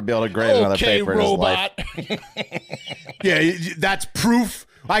be able to grade another paper robot. in his life. Yeah, that's proof.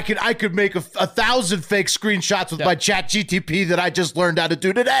 I could make 1,000 fake screenshots with my ChatGPT that I just learned how to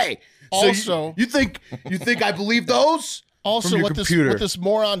do today. Also, so you think I believe those? Also, what this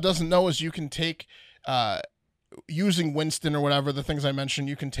moron doesn't know is you can take. Using Winston or whatever, the things I mentioned,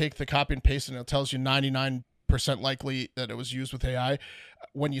 you can take the copy and paste and it tells you 99% likely that it was used with AI.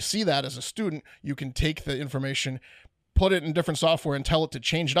 When you see that as a student, you can take the information, put it in different software and tell it to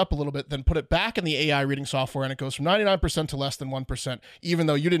change it up a little bit, then put it back in the AI reading software and it goes from 99% to less than 1%. Even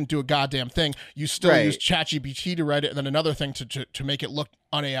though you didn't do a goddamn thing, you still used ChatGPT to write it and then another thing to make it look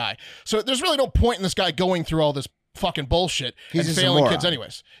on AI. So there's really no point in this guy going through all this fucking bullshit and failing kids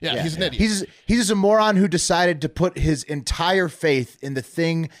anyways. Yeah, he's an idiot. He's just a moron who decided to put his entire faith in the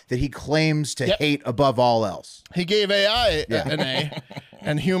thing that he claims to hate above all else. He gave AI an A.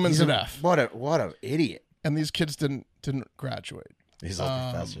 and humans at F. What a idiot. And these kids didn't graduate. These old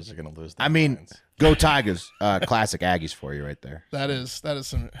professors are going to lose their I mean, minds. go Tigers. Classic Aggies for you right there. That is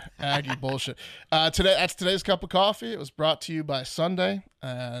some Aggie bullshit. That's today's cup of coffee. It was brought to you by Sunday,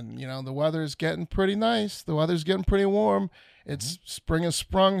 and the weather's getting pretty nice. The weather's getting pretty warm. It's spring has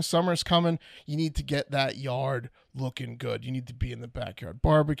sprung, summer's coming. You need to get that yard looking good. You need to be in the backyard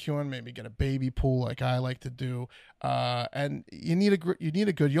barbecuing, maybe get a baby pool like I like to do. And you need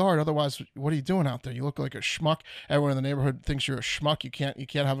a good yard. Otherwise, what are you doing out there? You look like a schmuck. Everyone in the neighborhood thinks you're a schmuck. You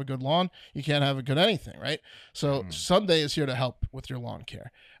can't have a good lawn. You can't have a good anything, right? So Sunday is here to help with your lawn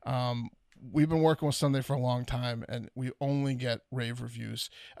care. We've been working with Sunday for a long time, and we only get rave reviews.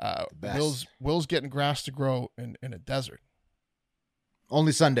 Will's getting grass to grow in a desert.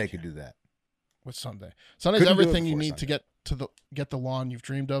 Only Sunday could do that. With Sunday. Sunday's everything you need to get the lawn you've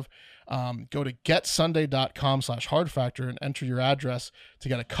dreamed of. Go to getsunday.com/hardfactor and enter your address to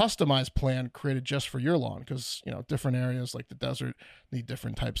get a customized plan created just for your lawn, because different areas like the desert need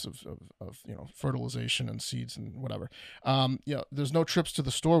different types of fertilization and seeds and whatever. There's no trips to the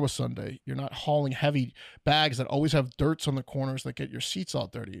store with Sunday. You're not hauling heavy bags that always have dirts on the corners that get your seats all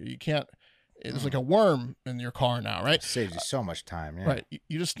dirty. You can't. It's like a worm in your car now, right? It saves you so much time. Yeah. Right.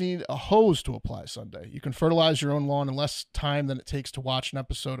 You just need a hose to apply Sunday. You can fertilize your own lawn in less time than it takes to watch an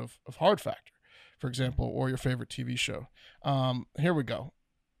episode of Hard Factor, for example, or your favorite TV show. Here we go.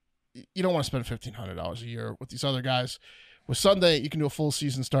 You don't want to spend $1,500 a year with these other guys. With Sunday, you can do a full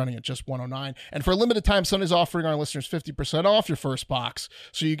season starting at just $109. And for a limited time, Sunday's offering our listeners 50% off your first box.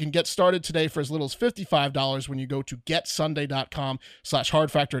 So you can get started today for as little as $55 when you go to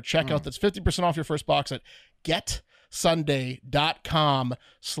getsunday.com/hardfactor at checkout. That's 50% off your first box at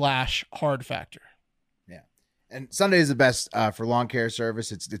getsunday.com/hardfactor. And Sunday is the best for lawn care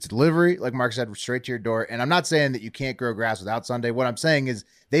service. It's delivery, like Mark said, straight to your door. And I'm not saying that you can't grow grass without Sunday. What I'm saying is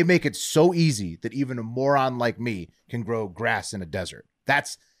they make it so easy that even a moron like me can grow grass in a desert.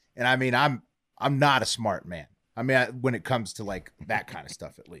 I'm not a smart man. When it comes to like that kind of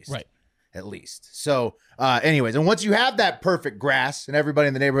stuff, at least. Right. At least. So anyways, and once you have that perfect grass and everybody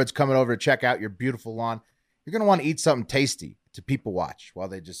in the neighborhood's coming over to check out your beautiful lawn, you're going to want to eat something tasty to people watch while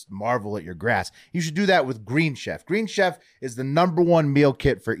they just marvel at your grass. You should do that with Green Chef. Green Chef is the #1 meal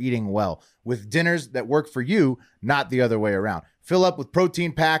kit for eating well, with dinners that work for you, not the other way around. Fill up with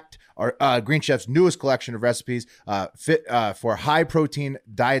protein-packed Green Chef's newest collection of recipes fit for high-protein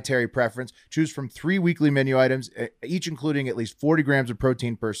dietary preference. Choose from 3 weekly menu items, each including at least 40 grams of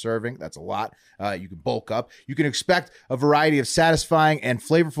protein per serving. That's a lot. You can bulk up. You can expect a variety of satisfying and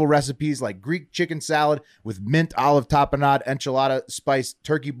flavorful recipes like Greek chicken salad with mint olive tapenade, enchilada spiced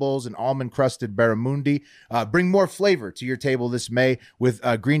turkey bowls, and almond-crusted barramundi. Bring more flavor to your table this May with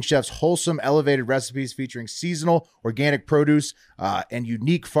Green Chef's wholesome, elevated recipes featuring seasonal, organic produce and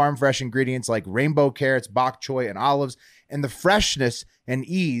unique farm-fresh ingredients like rainbow carrots, bok choy, and olives, and the freshness and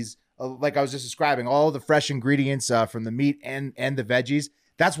ease, like I was just describing, all the fresh ingredients from the meat and the veggies.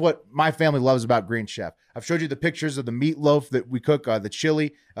 That's what my family loves about Green Chef. I've showed you the pictures of the meatloaf that we cook, the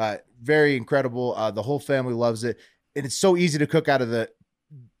chili, very incredible. The whole family loves it, and it's so easy to cook out of the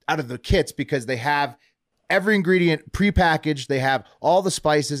kits because they have every ingredient prepackaged. They have all the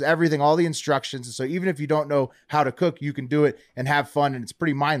spices, everything, all the instructions. And so even if you don't know how to cook, you can do it and have fun, and it's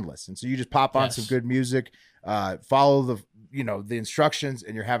pretty mindless. And so you just pop on some good music, follow the instructions,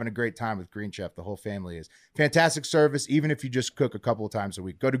 and you're having a great time with Green Chef. The whole family is. Fantastic service, even if you just cook a couple of times a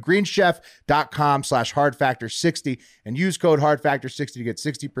week. Go to greenchef.com/hardfactor60 and use code hardfactor60 to get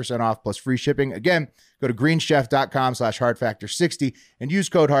 60% off plus free shipping. Again, go to greenchef.com/hardfactor60 and use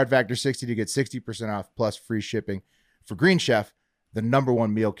code hardfactor60 to get 60% off plus free shipping. For Green Chef, the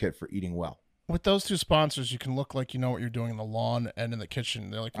 #1 meal kit for eating well. With those two sponsors, you can look like you know what you're doing in the lawn and in the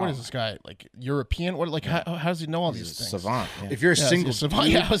kitchen. They're like, "What is this guy? Like European? What? Like how does he know all these things?" Savant. Yeah. If you're a single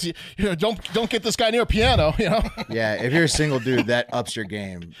savant, don't get this guy near a piano. Yeah, if you're a single dude, that ups your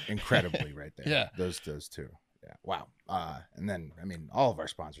game incredibly right there. Yeah, those two. Yeah, wow. And then all of our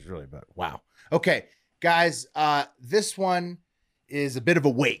sponsors really, but wow. Okay, guys, this one is a bit of a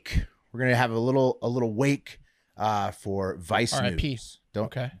wake. We're gonna have a little wake for Vice R.I.P. News.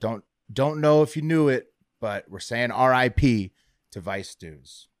 Don't know if you knew it, but we're saying R.I.P. to Vice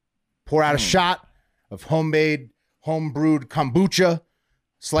News. Pour out a shot of homebrewed kombucha,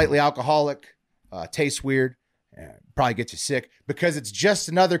 slightly alcoholic, tastes weird, probably gets you sick, because it's just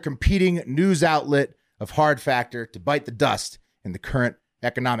another competing news outlet of Hard Factor to bite the dust in the current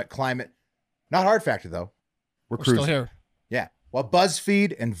economic climate. Not Hard Factor, though. We're cruising. Still here. Yeah. While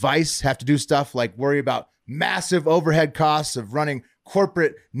BuzzFeed and Vice have to do stuff like worry about massive overhead costs of running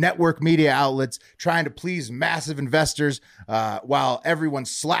corporate network media outlets trying to please massive investors while everyone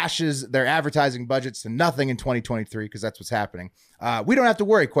slashes their advertising budgets to nothing in 2023, because that's what's happening. We don't have to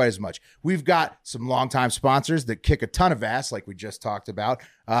worry quite as much. We've got some longtime sponsors that kick a ton of ass, like we just talked about.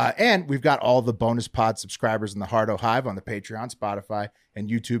 And we've got all the bonus pod subscribers in the Hardo Hive on the Patreon, Spotify, and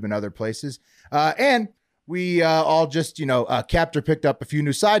YouTube and other places. And we all just, kept or picked up a few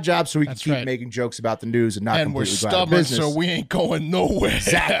new side jobs so we can keep making jokes about the news and not completely go out of business. So we ain't going nowhere.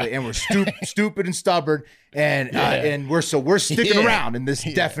 Exactly. And we're stupid and stubborn. And we're sticking around. And this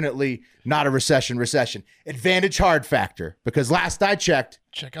definitely not a recession. Advantage hard factor, because last I checked,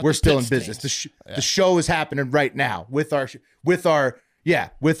 we're still in business. The show is happening right now with our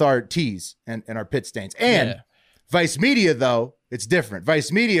teas and our pit stains. And Vice Media, though, it's different.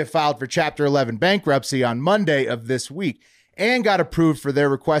 Vice Media filed for Chapter 11 bankruptcy on Monday of this week and got approved for their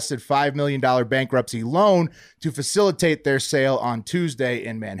requested $5 million bankruptcy loan to facilitate their sale on Tuesday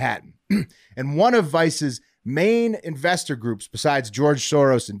in Manhattan. And one of Vice's main investor groups, besides George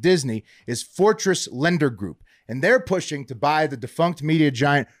Soros and Disney, is Fortress Lender Group. And they're pushing to buy the defunct media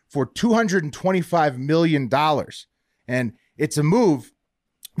giant for $225 million. And it's a move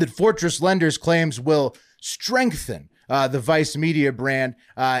that Fortress Lenders claims will strengthen the Vice Media brand.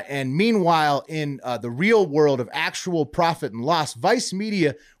 And meanwhile, in the real world of actual profit and loss, Vice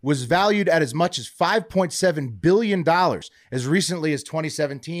Media was valued at as much as $5.7 billion as recently as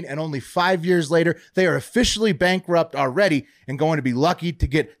 2017. And only 5 years later, they are officially bankrupt already and going to be lucky to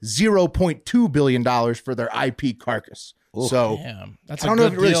get $0.2 billion for their IP carcass. Ooh, so that's I don't know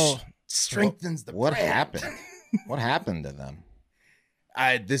if it really deal. strengthens the What brand. happened? What happened to them?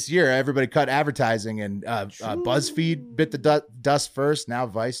 This year, everybody cut advertising, and BuzzFeed bit the dust first. Now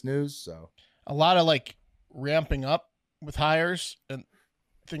Vice News. So a lot of ramping up with hires, and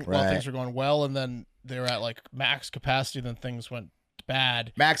things are going well, and then they're at max capacity. Then things went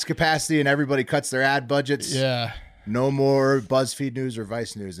bad. Max capacity, and everybody cuts their ad budgets. Yeah. No more BuzzFeed News or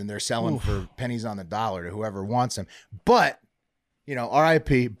Vice News, and they're selling for pennies on the dollar to whoever wants them. But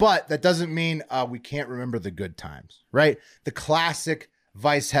RIP. But that doesn't mean we can't remember the good times, right? The classic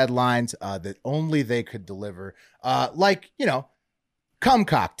Vice headlines that only they could deliver, cum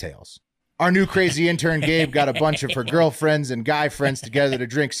cocktails. Our new crazy intern Gabe got a bunch of her girlfriends and guy friends together to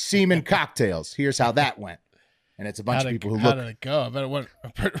drink semen cocktails. Here's how that went. And it's a bunch of people who How did it go? I bet it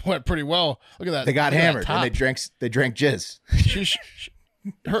went pretty well. Look at that. They got hammered and they drank jizz.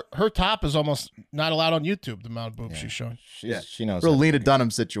 Her top is almost not allowed on YouTube, the amount of boobs she's showing. She knows. Real Lena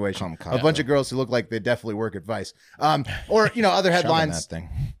Dunham situation. A bunch of girls who look like they definitely work at Vice. Other headlines. That thing.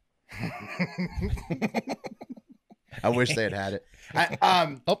 I wish they had it.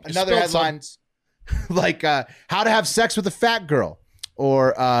 Another headlines like how to have sex with a fat girl,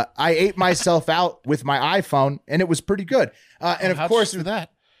 or I ate myself out with my iPhone and it was pretty good. And of course, do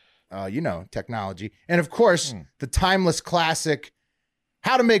that. Technology. And of course, the timeless classic,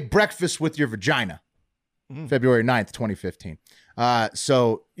 How to Make Breakfast with Your Vagina, February 9th, 2015.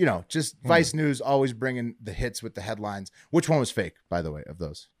 Just Vice News always bringing the hits with the headlines. Which one was fake, by the way, of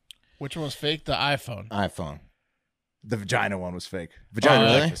those? Which one was fake? The iPhone. The vagina one was fake.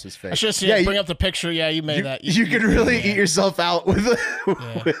 Vagina breakfast was fake. I should have seen bring up the picture. Yeah, you made that. You can really eat yourself out with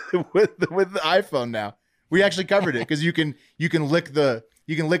with the iPhone now. We actually covered it because you can lick the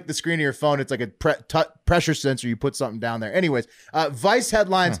screen of your phone. It's like a pressure sensor. You put something down there. Anyways, Vice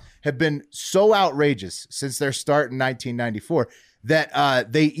headlines have been so outrageous since their start in 1994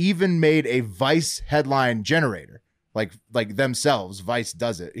 that they even made a Vice headline generator, like themselves. Vice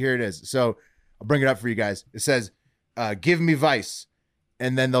does it. Here it is. So I'll bring it up for you guys. It says, "Give me Vice,"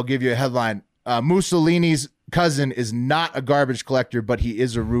 and then they'll give you a headline. Mussolini's cousin is not a garbage collector, but he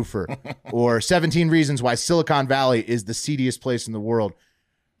is a roofer. Or 17 reasons why Silicon Valley is the seediest place in the world.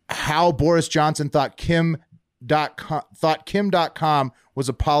 How Boris Johnson thought Kim.com was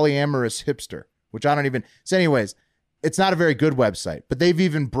a polyamorous hipster, which I don't even. So anyways, it's not a very good website, but they've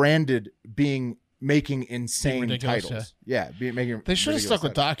even branded making insane titles. Yeah, they should have stuck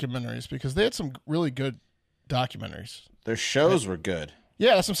with documentaries, because they had some really good documentaries. Their shows were good.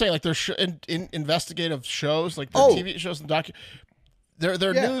 Yeah, that's what I'm saying. Like their investigative shows, like their TV shows and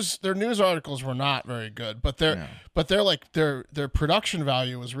their news articles were not very good, but their production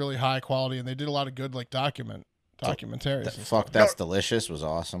value was really high quality, and they did a lot of good documentaries. That's delicious was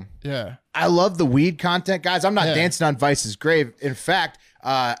awesome. Yeah, I love the weed content, guys. I'm not dancing on Vice's grave. In fact,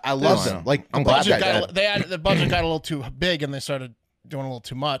 I love them. Like the budget got a little too big, and they started doing a little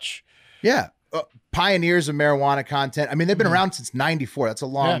too much. Yeah. Pioneers of marijuana content. I mean, they've been around since 94. That's a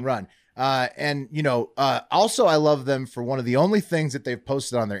long run. Also I love them for one of the only things that they've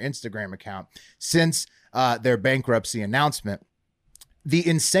posted on their Instagram account since their bankruptcy announcement. the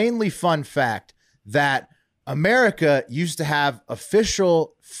insanely fun fact that America used to have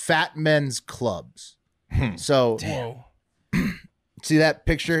official fat men's clubs. So, Whoa. see that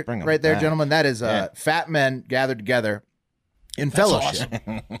picture Bring 'em right there, back. gentlemen? That is fat men gathered together in fellowship.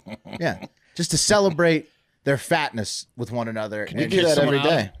 Awesome. Yeah, just to celebrate their fatness with one another. We And do that every Someone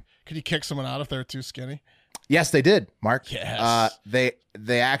day. out? Could you kick someone out if they're too skinny? yes, they did, Mark. Yes.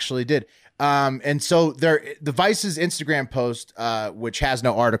 They actually did. And so the Vice's Instagram post, which has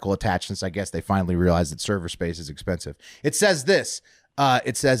no article attached, since I guess they finally realized that server space is expensive. It says this.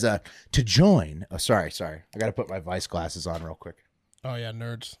 It says to join. Oh, sorry. I got to put my Vice glasses on real quick. Oh yeah,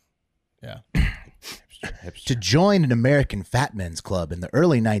 nerds. Yeah. To join an American fat men's club in the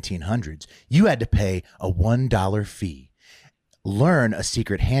early 1900s, you had to pay a $1 fee, learn a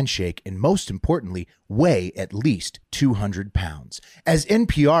secret handshake, and most importantly, weigh at least 200 pounds. As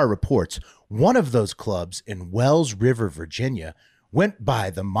NPR reports, one of those clubs in Wells River, Virginia, went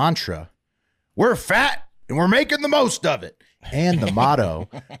by the mantra, "We're fat and we're making the most of it," and the motto,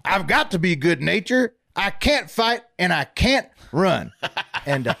 "I've got to be good natured. I can't fight and I can't run."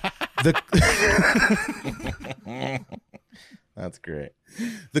 And That's great.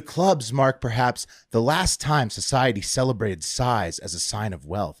 the clubs mark perhaps the last time society celebrated size as a sign of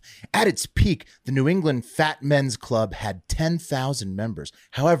wealth. At its peak, the New England Fat Men's Club had 10,000 members.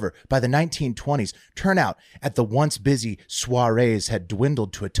 However, by the 1920s, turnout at the once busy soirees had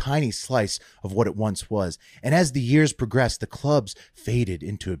dwindled to a tiny slice of what it once was. And as the years progressed, the clubs faded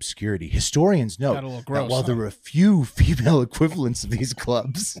into obscurity. Historians note Got a little that gross, while huh? there were a few female equivalents of these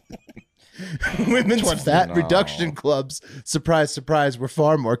clubs, women's fat reduction clubs, surprise, surprise, were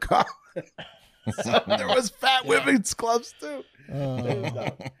far more common. So there was fat women's clubs too.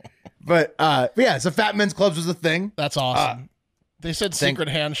 But yeah, so fat men's clubs was a thing. That's awesome. They said secret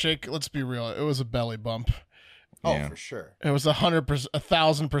handshake. Let's be real. It was a belly bump. Oh, Yeah. for sure. It was 100%,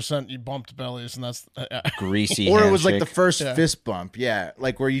 1,000% you bumped bellies, and that's Greasy Or it was like the handshake. first Yeah. fist bump, yeah,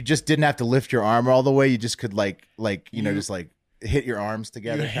 like where you just didn't have to lift your arm all the way. You just could like you know, just like hit your arms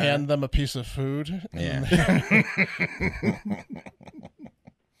together. you hand them a piece of food. Yeah.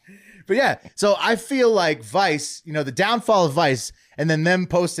 But yeah, so I feel like Vice, you know, the downfall of Vice, and then them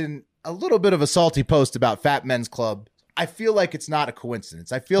posting a little bit of a salty post about Fat Men's Club. I feel like it's not a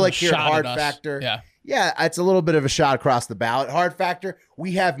coincidence. I feel like here at Shot at Hard us. Factor, Yeah. it's a little bit of a shot across the bow. At Hard Factor,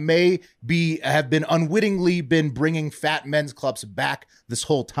 we have been unwittingly been bringing Fat Men's Clubs back this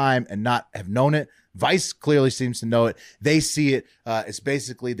whole time and not have known it. Vice clearly seems to know it. They see it. It's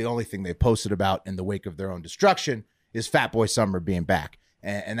basically the only thing they posted about in the wake of their own destruction is Fat Boy Summer being back,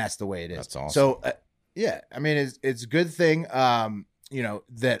 and that's the way it is. That's awesome. So yeah, I mean it's a good thing. You know,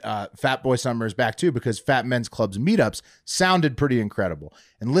 that Fat Boy Summer is back too, because Fat Men's Club's meetups sounded pretty incredible.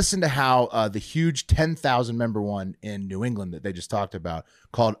 And listen to how the huge 10,000 member one in New England that they just talked about,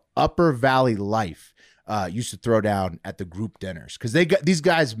 called Upper Valley Life, used to throw down at the group dinners, because these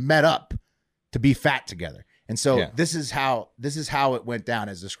guys met up to be fat together. And so Yeah. this is how it went down,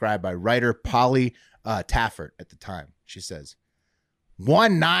 as described by writer Polly Taffert at the time. She says,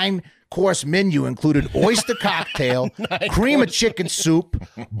 one 9-course menu included oyster cocktail, cream of chicken soup,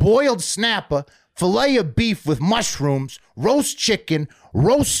 boiled snapper, filet of beef with mushrooms, roast chicken,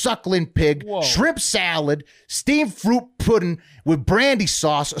 roast suckling pig, Whoa. shrimp salad, steamed fruit pudding with brandy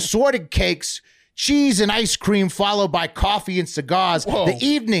sauce, assorted cakes, cheese and ice cream, followed by coffee and cigars. Whoa. The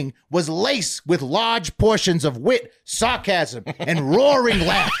evening was laced with large portions of wit, sarcasm, and roaring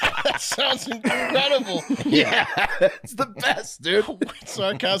laughter. That sounds incredible. Yeah, it's the best, dude.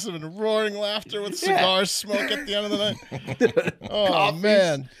 Sarcasm and roaring laughter with cigars smoke at the end of the night. Oh, Coffees.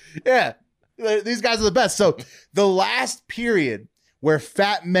 man. Yeah, these guys are the best. So the last period where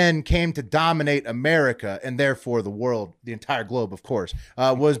fat men came to dominate America, and therefore the world, the entire globe, of course,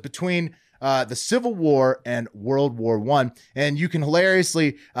 was between the Civil War and World War I. And you can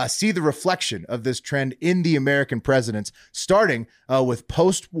hilariously see the reflection of this trend in the American presidents, starting with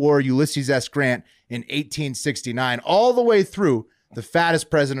post-war Ulysses S. Grant in 1869, all the way through the fattest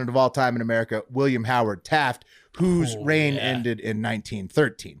president of all time in America, William Howard Taft, whose reign ended in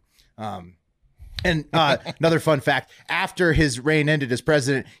 1913. And another fun fact, after his reign ended as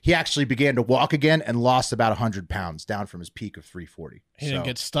president, he actually began to walk again and lost about 100 pounds, down from his peak of 340. He didn't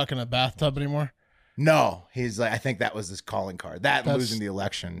get stuck in a bathtub anymore? No, he's like, I think that was his calling card. That and That's- losing the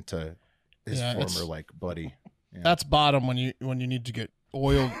election to his it's- former like buddy. Yeah. That's bottom when you need to get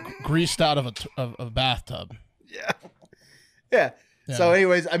oil greased out of a bathtub. Yeah. So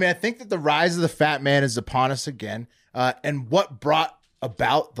anyways, I mean, I think that the rise of the fat man is upon us again. And what brought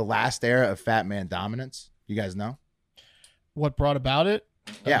about the last era of fat man dominance? You guys know? What brought about it?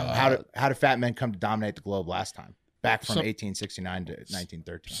 Yeah. How did fat men come to dominate the globe last time? back from 1869 to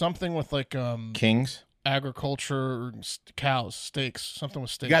 1913. Something with like Kings. agriculture, cows, steaks, something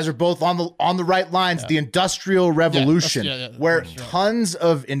with steaks. You guys are both on the right lines. The Industrial Revolution, where tons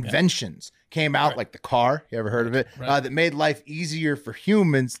of inventions came out, like the car. You ever heard of it? That made life easier for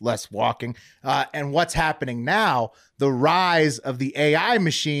humans, less walking. And what's happening now? The rise of the AI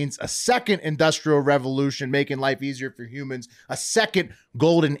machines, a second industrial revolution, making life easier for humans, a second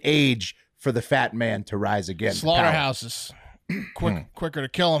golden age for the fat man to rise again. Slaughterhouses, quicker to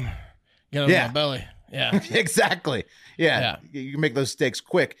kill him, get him in the belly. Yeah, exactly. Yeah, you can make those steaks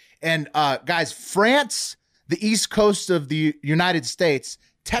quick. And guys, France, the east coast of the United States,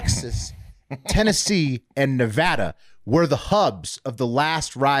 Texas, Tennessee, and Nevada were the hubs of the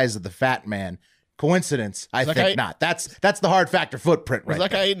last rise of the fat man. Coincidence? I think not. That's the hard factor footprint. Was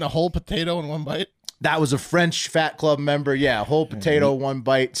that guy eating a whole potato in one bite? That was a French Fat Club member. Yeah, whole potato, one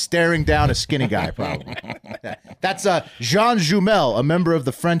bite, staring down a skinny guy, probably. That's Jean Jumel, a member of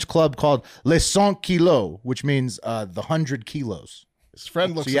the French club called Les 100 Kilos, which means the 100 kilos. His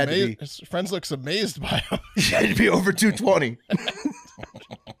friend looks amazed. His friend looks amazed by him. He had to be over 220.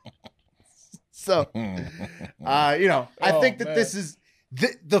 So, I think that this is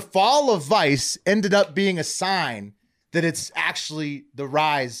the fall of Vice ended up being a sign that it's actually the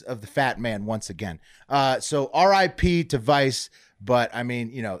rise of the fat man once again. So RIP to Vice, but I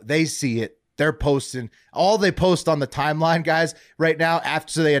mean, they see it. They're posting. All they post on the timeline, guys, right now,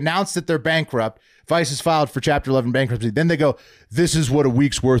 after they announce that they're bankrupt, Vice has filed for Chapter 11 bankruptcy. Then they go, this is what a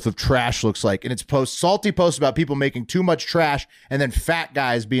week's worth of trash looks like. And it's salty posts about people making too much trash and then fat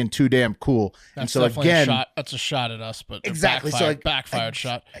guys being too damn cool. That's and so again, that's a shot at us, but exactly. Backfired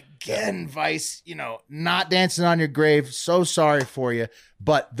shot. Again, Vice, not dancing on your grave. So sorry for you.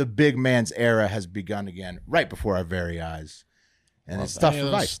 But the big man's era has begun again right before our very eyes. And it's tough for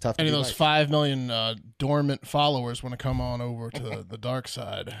Vice. Any of those 5 million dormant followers want to come on over to the dark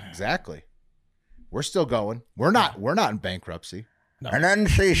side. Exactly. We're still going. We're not in bankruptcy. No. And then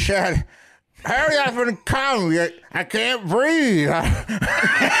she said, hurry up and come. I can't breathe.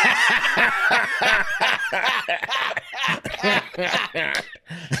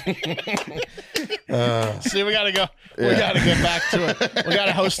 See, we got to go. We got to get back to it. We got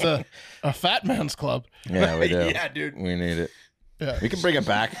to host a fat man's club. Yeah, we do. Yeah, dude. We need it. Yeah. We can bring it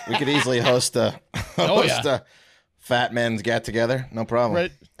back. We could easily host a fat men's get together. No problem.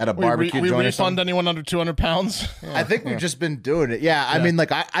 Right. At a barbecue joint. We refund anyone under 200 pounds. Yeah. I think we've just been doing it. Yeah. I mean,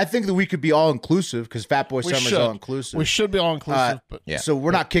 I think that we could be all inclusive because Fat Boy Summer's all inclusive. We should be all inclusive. But so we're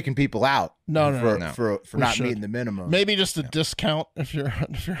not kicking people out. No. For not meeting the minimum. Maybe just a discount if you're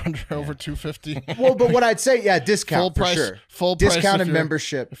under over 250. Well, but what I'd say, discount full price, for sure. Full discount and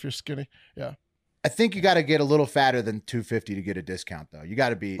membership if you're skinny. Yeah. I think you got to get a little fatter than 250 to get a discount, though. You got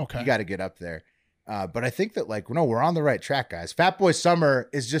to be. Okay. You got to get up there. But I think that we're on the right track, guys. Fat Boy Summer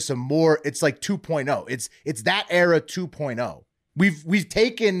is just it's like 2.0. It's that era 2.0. We've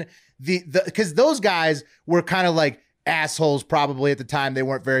taken because those guys were kind of like assholes probably at the time. They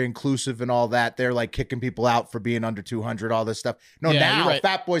weren't very inclusive and all that. They're like kicking people out for being under 200, all this stuff. No, now right.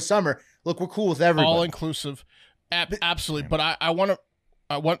 Fat Boy Summer, look, we're cool with everybody. All inclusive. Absolutely. But I want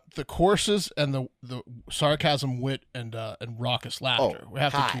the courses and the sarcasm, wit, and raucous laughter. We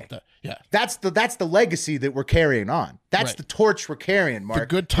have to keep that. Yeah, that's the legacy that we're carrying on. That's the torch we're carrying, Mark. The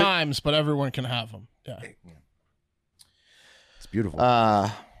good times, but everyone can have them. Yeah, it's beautiful.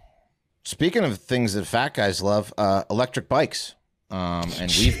 Speaking of things that fat guys love, electric bikes,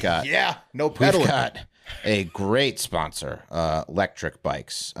 and we've got no pedaling. We've got a great sponsor, electric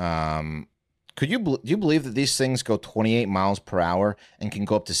bikes. Do you believe that these things go 28 miles per hour and can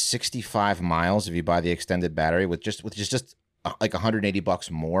go up to 65 miles if you buy the extended battery which is just like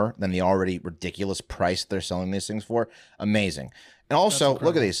 $180 more than the already ridiculous price they're selling these things for? Amazing. And also,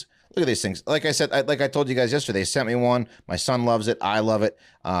 look at these things. Like I said, like I told you guys yesterday, they sent me one. My son loves it. I love it.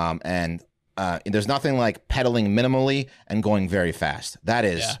 And there's nothing like pedaling minimally and going very fast. That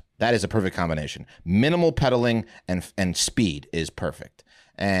is a perfect combination. Minimal pedaling and speed is perfect.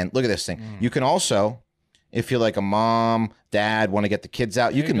 And look at this thing. You can also, if you're like a mom, dad, want to get the kids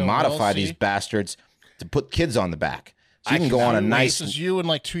out, you can modify these bastards to put kids on the back. So you can go on a nice. This is you in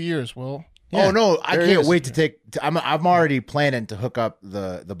like 2 years, Will. Yeah, no, I can't wait to take. I'm already planning to hook up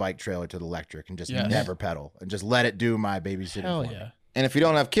the bike trailer to the electric and just never pedal and just let it do my babysitting. Hell yeah! And if you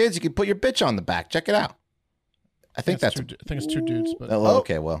don't have kids, you can put your bitch on the back. Check it out. I think it's 2 dudes. But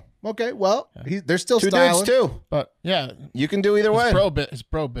okay, well, they're still two styling. dudes too. But yeah, you can do either way. It's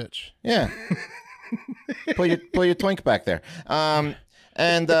bro bitch. Yeah. Pull your twink back there.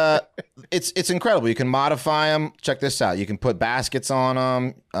 And it's incredible. You can modify them. Check this out. You can put baskets on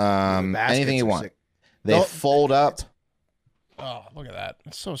them. Anything you want. Sick. They fold up. Oh, look at that!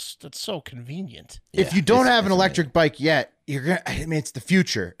 It's so convenient. If you don't have an electric bike yet, you're gonna. I mean, it's the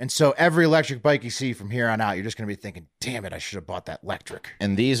future, and so every electric bike you see from here on out, you're just gonna be thinking, "Damn it, I should have bought that electric."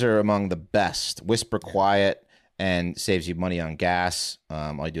 And these are among the best. Whisper quiet and saves you money on gas.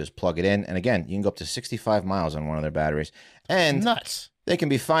 All you do is plug it in, and again, you can go up to 65 miles on one of their batteries. And nuts. They can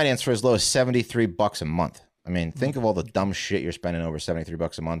be financed for as low as $73 a month. I mean, think of all the dumb shit you're spending over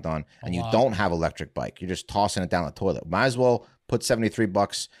 $73 a month on, and you don't have an electric bike. You're just tossing it down the toilet. Might as well put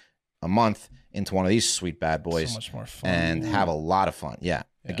 $73 a month into one of these sweet bad boys. So much more fun. And have a lot of fun. Yeah.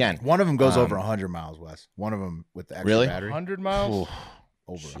 Again, one of them goes over 100 miles, Wes. One of them with the extra battery. 100 miles?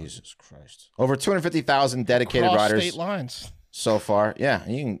 Over Jesus Christ. Over 250,000 dedicated Across riders. state lines. So far. Yeah.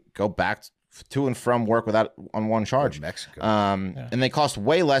 You can go back to and from work on one charge. Mexico. And they cost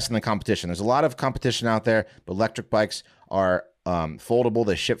way less than the competition. There's a lot of competition out there, but electric bikes are foldable.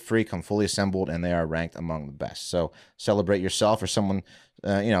 They ship free, come fully assembled, and they are ranked among the best. So celebrate yourself or someone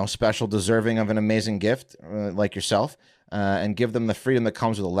special, deserving of an amazing gift like yourself, and give them the freedom that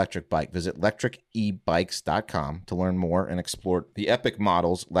comes with electric bike. Visit electricebikes.com to learn more and explore the epic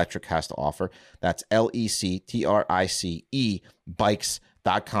models Lectric has to offer. That's LECTRICE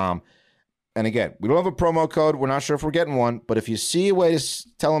bikes.com. And again, we don't have a promo code. We're not sure if we're getting one, but if you see a way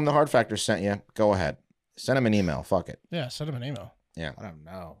to tell them the Hard Factor sent you, go ahead. Send them an email. Fuck it. Yeah, send them an email. Yeah. I don't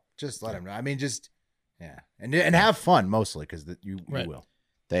know. Just let them know. I mean, and have fun mostly because you will.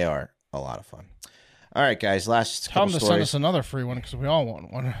 They are a lot of fun. All right, guys. Last Tell couple them to stories. send us another free one because we all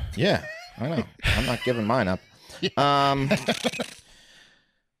want one. Yeah, I know. I'm not giving mine up.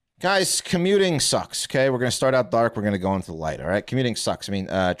 Guys, commuting sucks, okay? We're going to start out dark. We're going to go into the light, all right? Commuting sucks. I mean,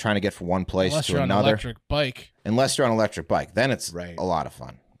 trying to get from one place Unless to you're another. on an electric bike. Unless you're on an electric bike. Then it's a lot of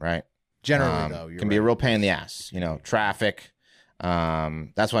fun, right? Generally, though. Can be a real pain in the ass. Traffic.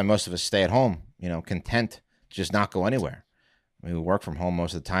 That's why most of us stay at home, content to just not go anywhere. I mean, we work from home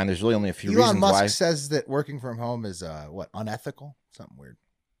most of the time. There's really only a few reasons Elon Musk why. says that working from home is, unethical? Something weird.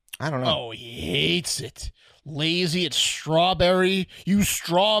 I don't know. Oh, he hates it. Lazy. It's strawberry. You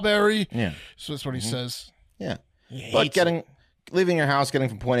strawberry. Yeah. So that's what he says. Yeah. He But hates leaving your house, getting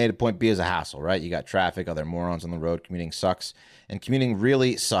from point A to point B is a hassle, right? You got traffic, other morons on the road. Commuting sucks. And commuting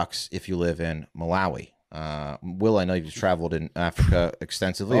really sucks if you live in Malawi. Will, I know you've traveled in Africa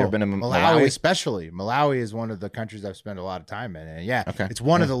extensively. Ever been in Malawi? Especially. Malawi is one of the countries I've spent a lot of time in. And Okay. It's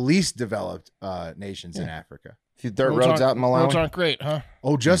one of the least developed nations in Africa. A few dirt roads out in Malawi? Roads aren't great, huh?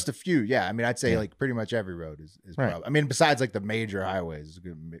 Oh, just a few. Yeah. I mean, I'd say like pretty much every road is probably, I mean, besides like the major highways, it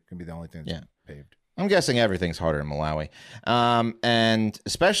can be the only thing that's paved. I'm guessing everything's harder in Malawi. And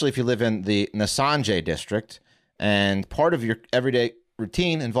especially if you live in the Nasanje district, and part of your everyday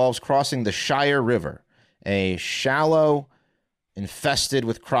routine involves crossing the Shire River, a shallow, infested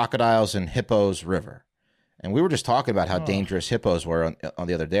with crocodiles and hippos river. And we were just talking about how dangerous hippos were on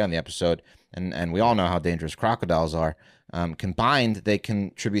the other day on the episode, and we all know how dangerous crocodiles are. Combined, they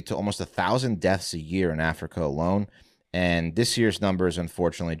contribute to almost 1,000 deaths a year in Africa alone. And this year's numbers,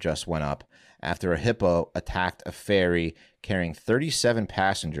 unfortunately, just went up after a hippo attacked a ferry carrying 37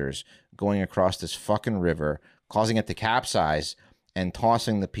 passengers going across this fucking river, causing it to capsize and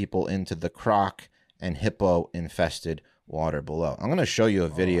tossing the people into the croc and hippo-infested water below. I'm going to show you a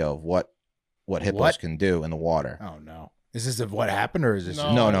video of what hippos can do in the water. Oh no! Is this what happened, or is this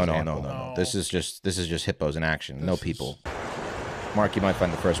No. This is just hippos in action. No people. Mark, you might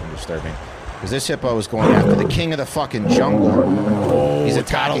find the first one disturbing because this hippo is going after the king of the fucking jungle. He's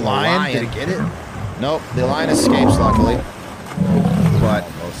attacking a lion. Did he get it? Nope, the lion escapes luckily, but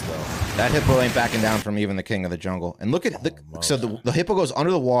that hippo ain't backing down from even the king of the jungle. And look at so the hippo goes under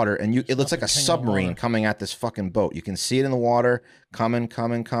the water, and it looks like a submarine coming at this fucking boat. You can see it in the water, coming.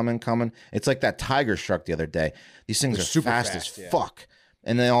 It's like that tiger shark the other day. These things are super fast as fuck,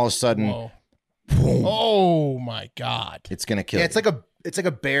 and then all of a sudden, boom, oh my god, it's gonna kill. Yeah, you. it's like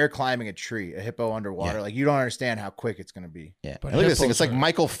a bear climbing a tree, a hippo underwater. Yeah. Like you don't understand how quick it's gonna be. Yeah, but look at this thing. It's like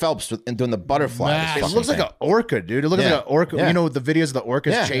Michael Phelps doing the butterfly. It looks like an orca, dude. It looks like an orca. Yeah. You know the videos of the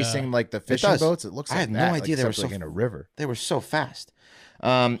orcas chasing like the fishing boats. It looks like I had no that, idea like, they were so in a river. They were so fast.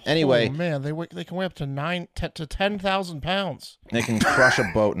 Anyway, oh man, they can weigh up to 10,000 pounds. They can crush a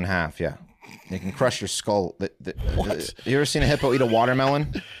boat in half. Yeah, they can crush your skull. What? You ever seen a hippo eat a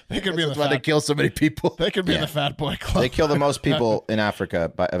watermelon? They could be That's why they kill so many people. They could be in the fat boy club. They kill the most people in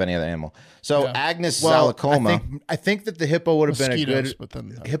Africa of any other animal. So Agnes Zalakoma. I think that the hippo would have been a good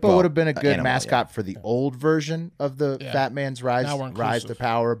would have been a good mascot for the old version of the Fat Man's rise to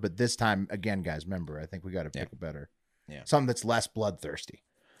power. But this time, again, guys, remember, I think we got to pick a better, something that's less bloodthirsty.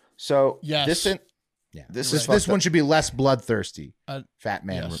 So this one should be less bloodthirsty. Fat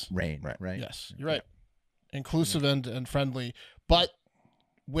Man reign, right? Yes, you're right. inclusive and friendly, but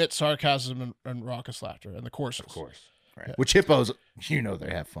wit, sarcasm, and raucous laughter, and the courses. Of course. Right. Which hippos,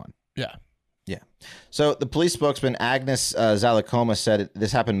 they have fun. Yeah. Yeah. So the police spokesman, Agnes Zalakoma, said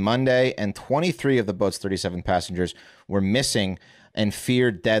this happened Monday, and 23 of the boat's 37 passengers were missing and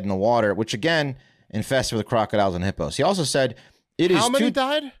feared dead in the water, which, again, infested with crocodiles and hippos. He also said How many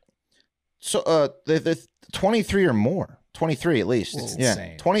died? So the 23 or more. 23 at least. Whoa, yeah.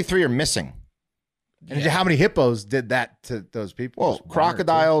 insane. 23 are missing. And how many hippos did that to those people? Well,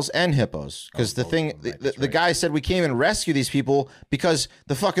 crocodiles and hippos. Because the guy said we can't even rescue these people because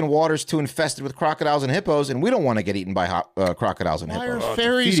the fucking water's too infested with crocodiles and hippos, and we don't want to get eaten by crocodiles and hippos.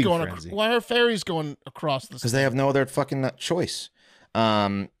 Why are ferries going across this? Because they have no other fucking choice. So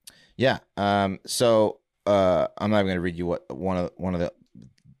I'm not even going to read you what one of the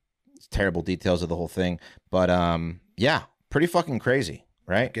terrible details of the whole thing, but yeah, pretty fucking crazy.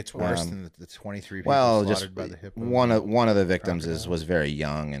 Right, it gets worse than the 23 people slaughtered by the hippo. One of the victims was very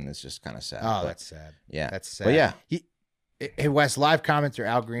young, and it's just kind of sad. Oh, that's sad. Yeah, that's sad. But yeah, hey Wes, live commenter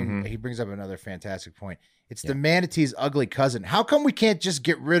Al Green, he brings up another fantastic point. It's the manatee's ugly cousin. How come we can't just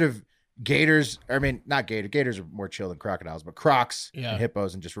get rid of gators? I mean, not gators. Gators are more chill than crocodiles, but crocs and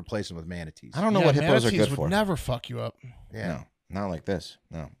hippos, and just replace them with manatees. I don't know what hippos are good for. Would never fuck you up. Yeah, no, not like this.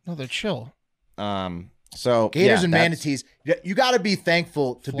 No, they're chill. So gators and manatees, you got to be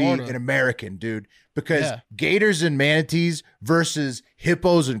thankful to Florida. Be an American, dude, because gators and manatees versus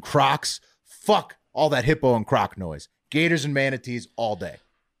hippos and crocs, fuck all that hippo and croc noise. Gators and manatees all day.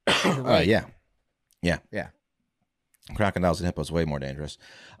 Right. Yeah. Crocodiles and hippos way more dangerous.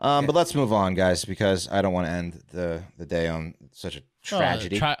 But let's move on, guys, because I don't want to end the day on such a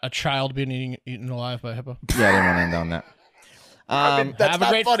tragedy. A child being eaten alive by a hippo. Yeah, I didn't want to end on that. I mean, that's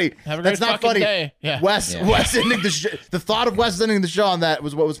not funny. That's not funny. Day. Yeah. Wes ending the thought of Wes ending the show on that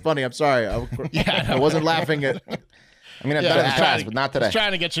was what was funny. I'm sorry. I wasn't laughing at. I mean, I've done it in the past, but not today. I was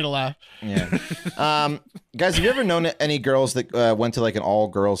trying to get you to laugh. Yeah. Guys, have you ever known any girls that went to like an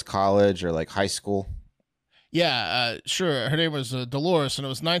all-girls college or like high school? Yeah, sure. Her name was Dolores, and it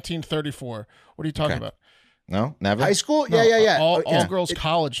was 1934. What are you talking about? No, never. High school? No, yeah. All-girls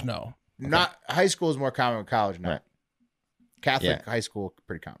college, no. Not high school is more common than college now. Right. Catholic high school,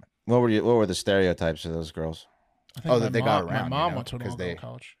 pretty common. What were the stereotypes of those girls? That they got around. My mom went to an all-girls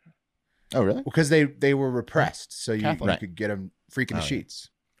college. Oh, really? Because they were repressed, so you Catholic. could get them freaking the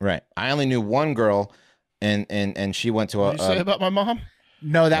sheets. Right. I only knew one girl, and she went to a. What did you say about my mom?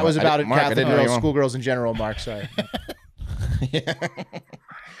 No, that was about Catholic girls, schoolgirls in general. Mark, sorry. Yeah.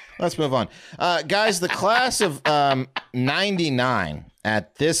 Let's move on, guys. The class of '99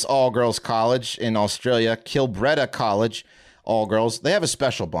 at this all-girls college in Australia, Kilbreda College, all girls. They have a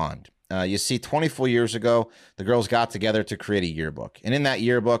special bond. You see, 24 years ago, the girls got together to create a yearbook, and in that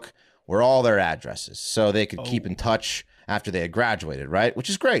yearbook were all their addresses, so they could keep in touch after they had graduated. Right,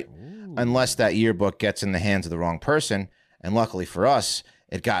 which is great, unless that yearbook gets in the hands of the wrong person. And luckily for us,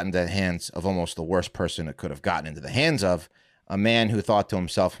 it got into the hands of almost the worst person it could have gotten into the hands of. A man who thought to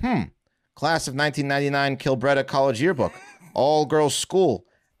himself, class of 1999 Kilbreda College yearbook, all girls school,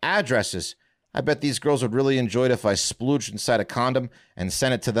 addresses. I bet these girls would really enjoy it if I splooged inside a condom and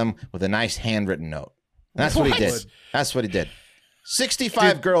sent it to them with a nice handwritten note. And that's what he did. That's what he did.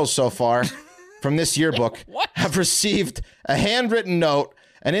 65 girls so far from this yearbook have received a handwritten note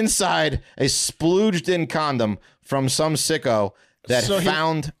and inside a splooged in condom from some sicko that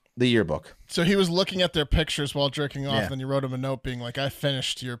found the yearbook. So he was looking at their pictures while jerking off, and then you wrote him a note being like, I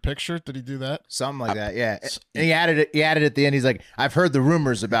finished your picture. Did he do that? Something like that, yeah. And he added at the end, he's like, I've heard the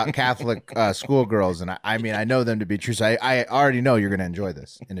rumors about Catholic schoolgirls, and I mean, I know them to be true, so I already know you're going to enjoy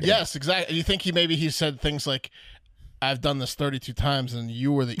this. Yes, exactly. You think he said things like, I've done this 32 times, and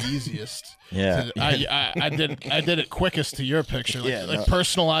you were the easiest. Yeah. I did it quickest to your picture,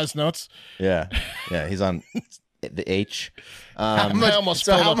 personalized notes. Yeah, he's on the H. I almost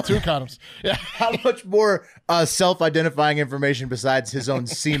filled up 2 condoms. Yeah. How much more self-identifying information besides his own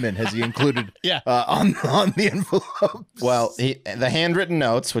semen has he included on the envelope? Well, the handwritten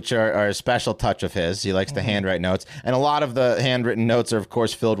notes, which are a special touch of his. He likes to handwrite notes. And a lot of the handwritten notes are, of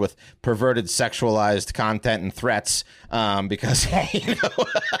course, filled with perverted, sexualized content and threats because,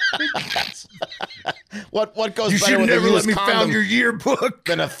 what goes better with a used condom found your yearbook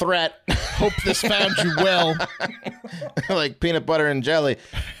than a threat? Hope this found you well. Like peanut butter and jelly,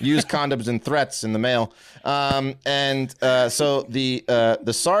 used condoms and threats in the mail. So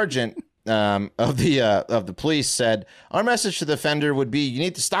the sergeant of the police said, our message to the offender would be, you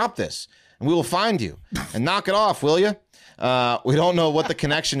need to stop this, and we will find you and knock it off, will you? We don't know what the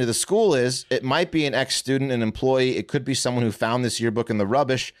connection to the school is. It might be an ex-student, an employee. It could be someone who found this yearbook in the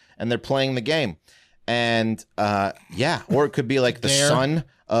rubbish and they're playing the game. And yeah, or it could be like the son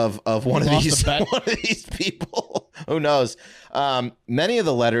of one of these people. Who knows? Many of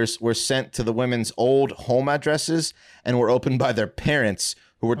the letters were sent to the women's old home addresses and were opened by their parents,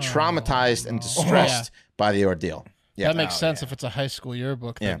 who were traumatized and distressed by the ordeal. Yeah. That makes sense if it's a high school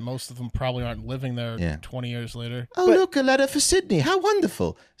yearbook that most of them probably aren't living there 20 years later. Oh, look, a letter for Sydney. How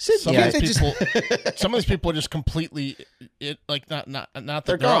wonderful. Sydney. Some of these people are just completely not that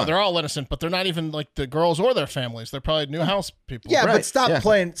They're gone. They're all innocent, but they're not even like the girls or their families. They're probably new house people. Yeah, but stop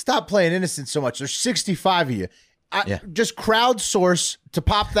playing innocent so much. There's 65 of you. Just crowdsource to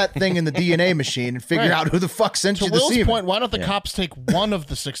pop that thing in the DNA machine and figure out who the fuck sent you the semen. To Will's point, why don't the cops take one of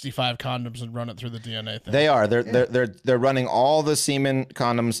the 65 condoms and run it through the DNA thing? They are. They're running all the semen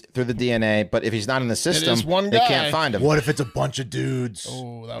condoms through the DNA, but if he's not in the system, they can't find him. What if it's a bunch of dudes?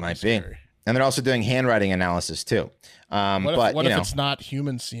 Oh, that might be. And they're also doing handwriting analysis too. What if it's not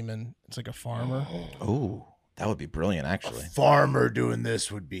human semen? It's like a farmer. Ooh. That would be brilliant, actually. A farmer doing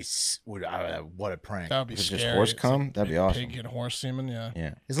this would be what a prank. That would be scary. Just horse cum? That'd be awesome. Pig and horse semen,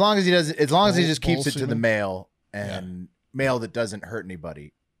 yeah. As long as he just keeps it to the mail and mail that doesn't hurt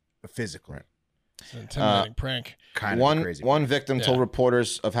anybody physically. Right. It's an intimidating prank. Kind of crazy. One victim told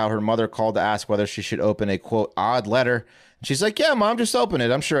reporters of how her mother called to ask whether she should open a quote odd letter. She's like, "Yeah, Mom, just open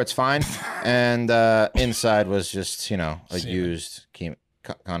it. I'm sure it's fine." And inside was just a used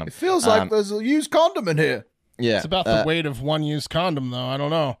condom. It feels like there's a used condom in here. Yeah, it's about the weight of one used condom, though. I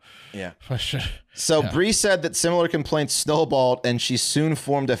don't know. Yeah. If I should. So Bree said that similar complaints snowballed, and she soon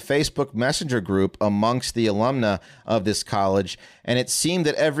formed a Facebook Messenger group amongst the alumna of this college. And it seemed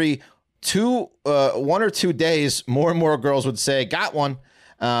that every 1 or 2 days, more and more girls would say, "Got one."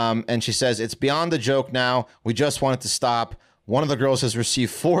 And she says, "It's beyond the joke now. We just want it to stop. One of the girls has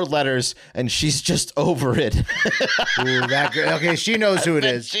received 4 letters, and she's just over it." Ooh, that girl. Okay, she knows who it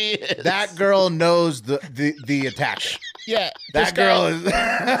is. She is. That girl knows the attacker. Yeah, that girl is.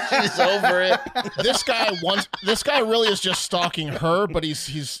 She's over it. This guy really is just stalking her, but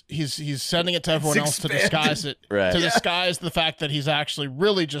he's sending it to everyone else to disguise it. Right. To disguise the fact that he's actually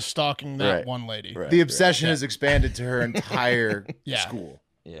really just stalking that one lady. Right. The obsession has expanded to her entire school.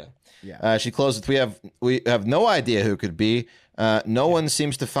 Yeah. Yeah. She closed with, we have no idea who it could be. No one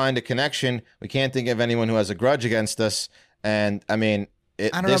seems to find a connection. We can't think of anyone who has a grudge against us. And I mean, I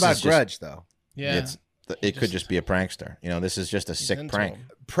don't know about grudge though. Yeah. It could just be a prankster. This is just a sick prank.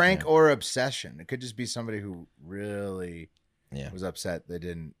 Prank or obsession. It could just be somebody who really was upset they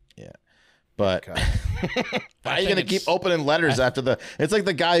didn't. Yeah. But why are you going to keep opening letters after the... It's like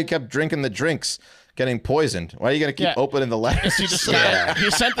the guy who kept drinking the drinks getting poisoned. Why are you going to keep opening the letters? He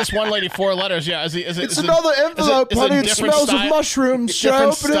sent this one lady 4 letters. Yeah. It's another envelope, honey. It smells of mushrooms.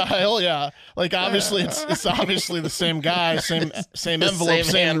 Different style. Yeah. Like obviously it's obviously the same guy, same envelope,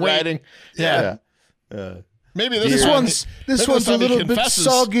 same handwriting. Yeah. Maybe this one's a little bit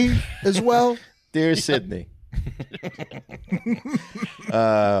soggy as well. Dear Sydney.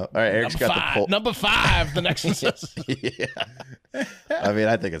 All right, Eric's got the poll. Number 5. The next one says. Yeah. I mean,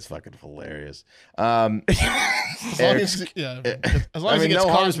 I think it's fucking hilarious. As long as it gets no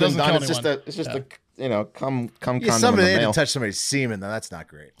harm's been done. It's just a come somebody in the mail. to touch somebody's semen though. That's not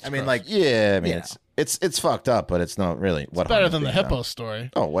great. I mean, like, it's fucked up, but it's not really. It's better than the hippo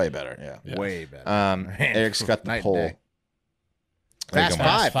story. Oh, way better. Yeah. Way better. Eric's got the poll. Fast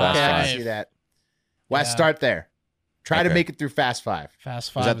five. I see that. Why start there? Try to make it through Fast 5.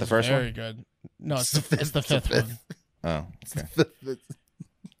 Fast 5 is that the first very one? Good. No, it's the 5th one. Oh, okay. It's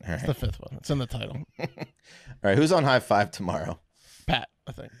the 5th one. It's in the title. All right, who's on High Five tomorrow? Pat,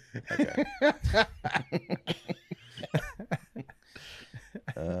 I think. Okay.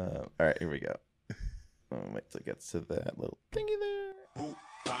 All right, here we go. Wait till it gets to that little thingy there.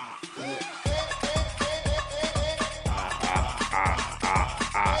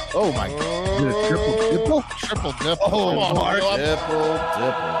 Oh my God. Triple dip. Oh, Mark.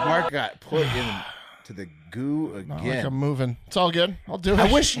 Dipple. Mark got put into the goo again. Like I'm moving. It's all good. I'll do it.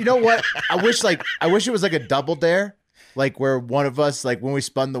 I wish, you know what? I wish it was like a double dare. Like where one of us, like when we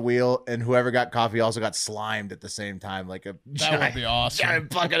spun the wheel and whoever got coffee also got slimed at the same time. Like that would be awesome. Giant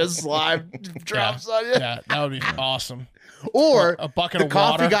bucket of slime drops on you. Yeah, that would be awesome. Or a bucket the of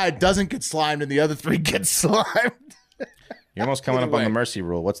coffee water. guy doesn't get slimed and the other 3 get slimed. You're almost coming up on the mercy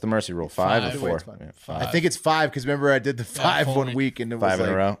rule. What's the mercy rule? 5 or 4? Yeah. 5. I think it's 5 because remember I did the 5 one week and it was 5 in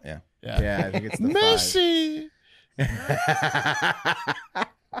like, a row. Yeah. Yeah, I think it's the Mercy. 5.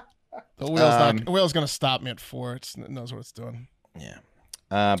 The wheel's gonna stop me at 4. It knows what it's doing. Yeah.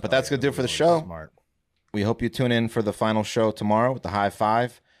 But that's gonna do it for the show. Smart. We hope you tune in for the final show tomorrow with the High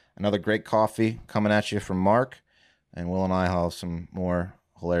Five. Another great coffee coming at you from Mark, and Will and I have some more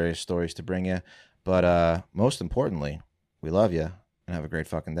hilarious stories to bring you. But most importantly, we love you and have a great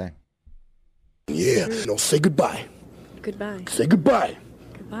fucking day. Yeah. No, say goodbye. Goodbye. Say goodbye.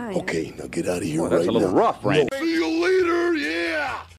 Goodbye. Okay, now get out of here That's a little rough, Randy. See you later.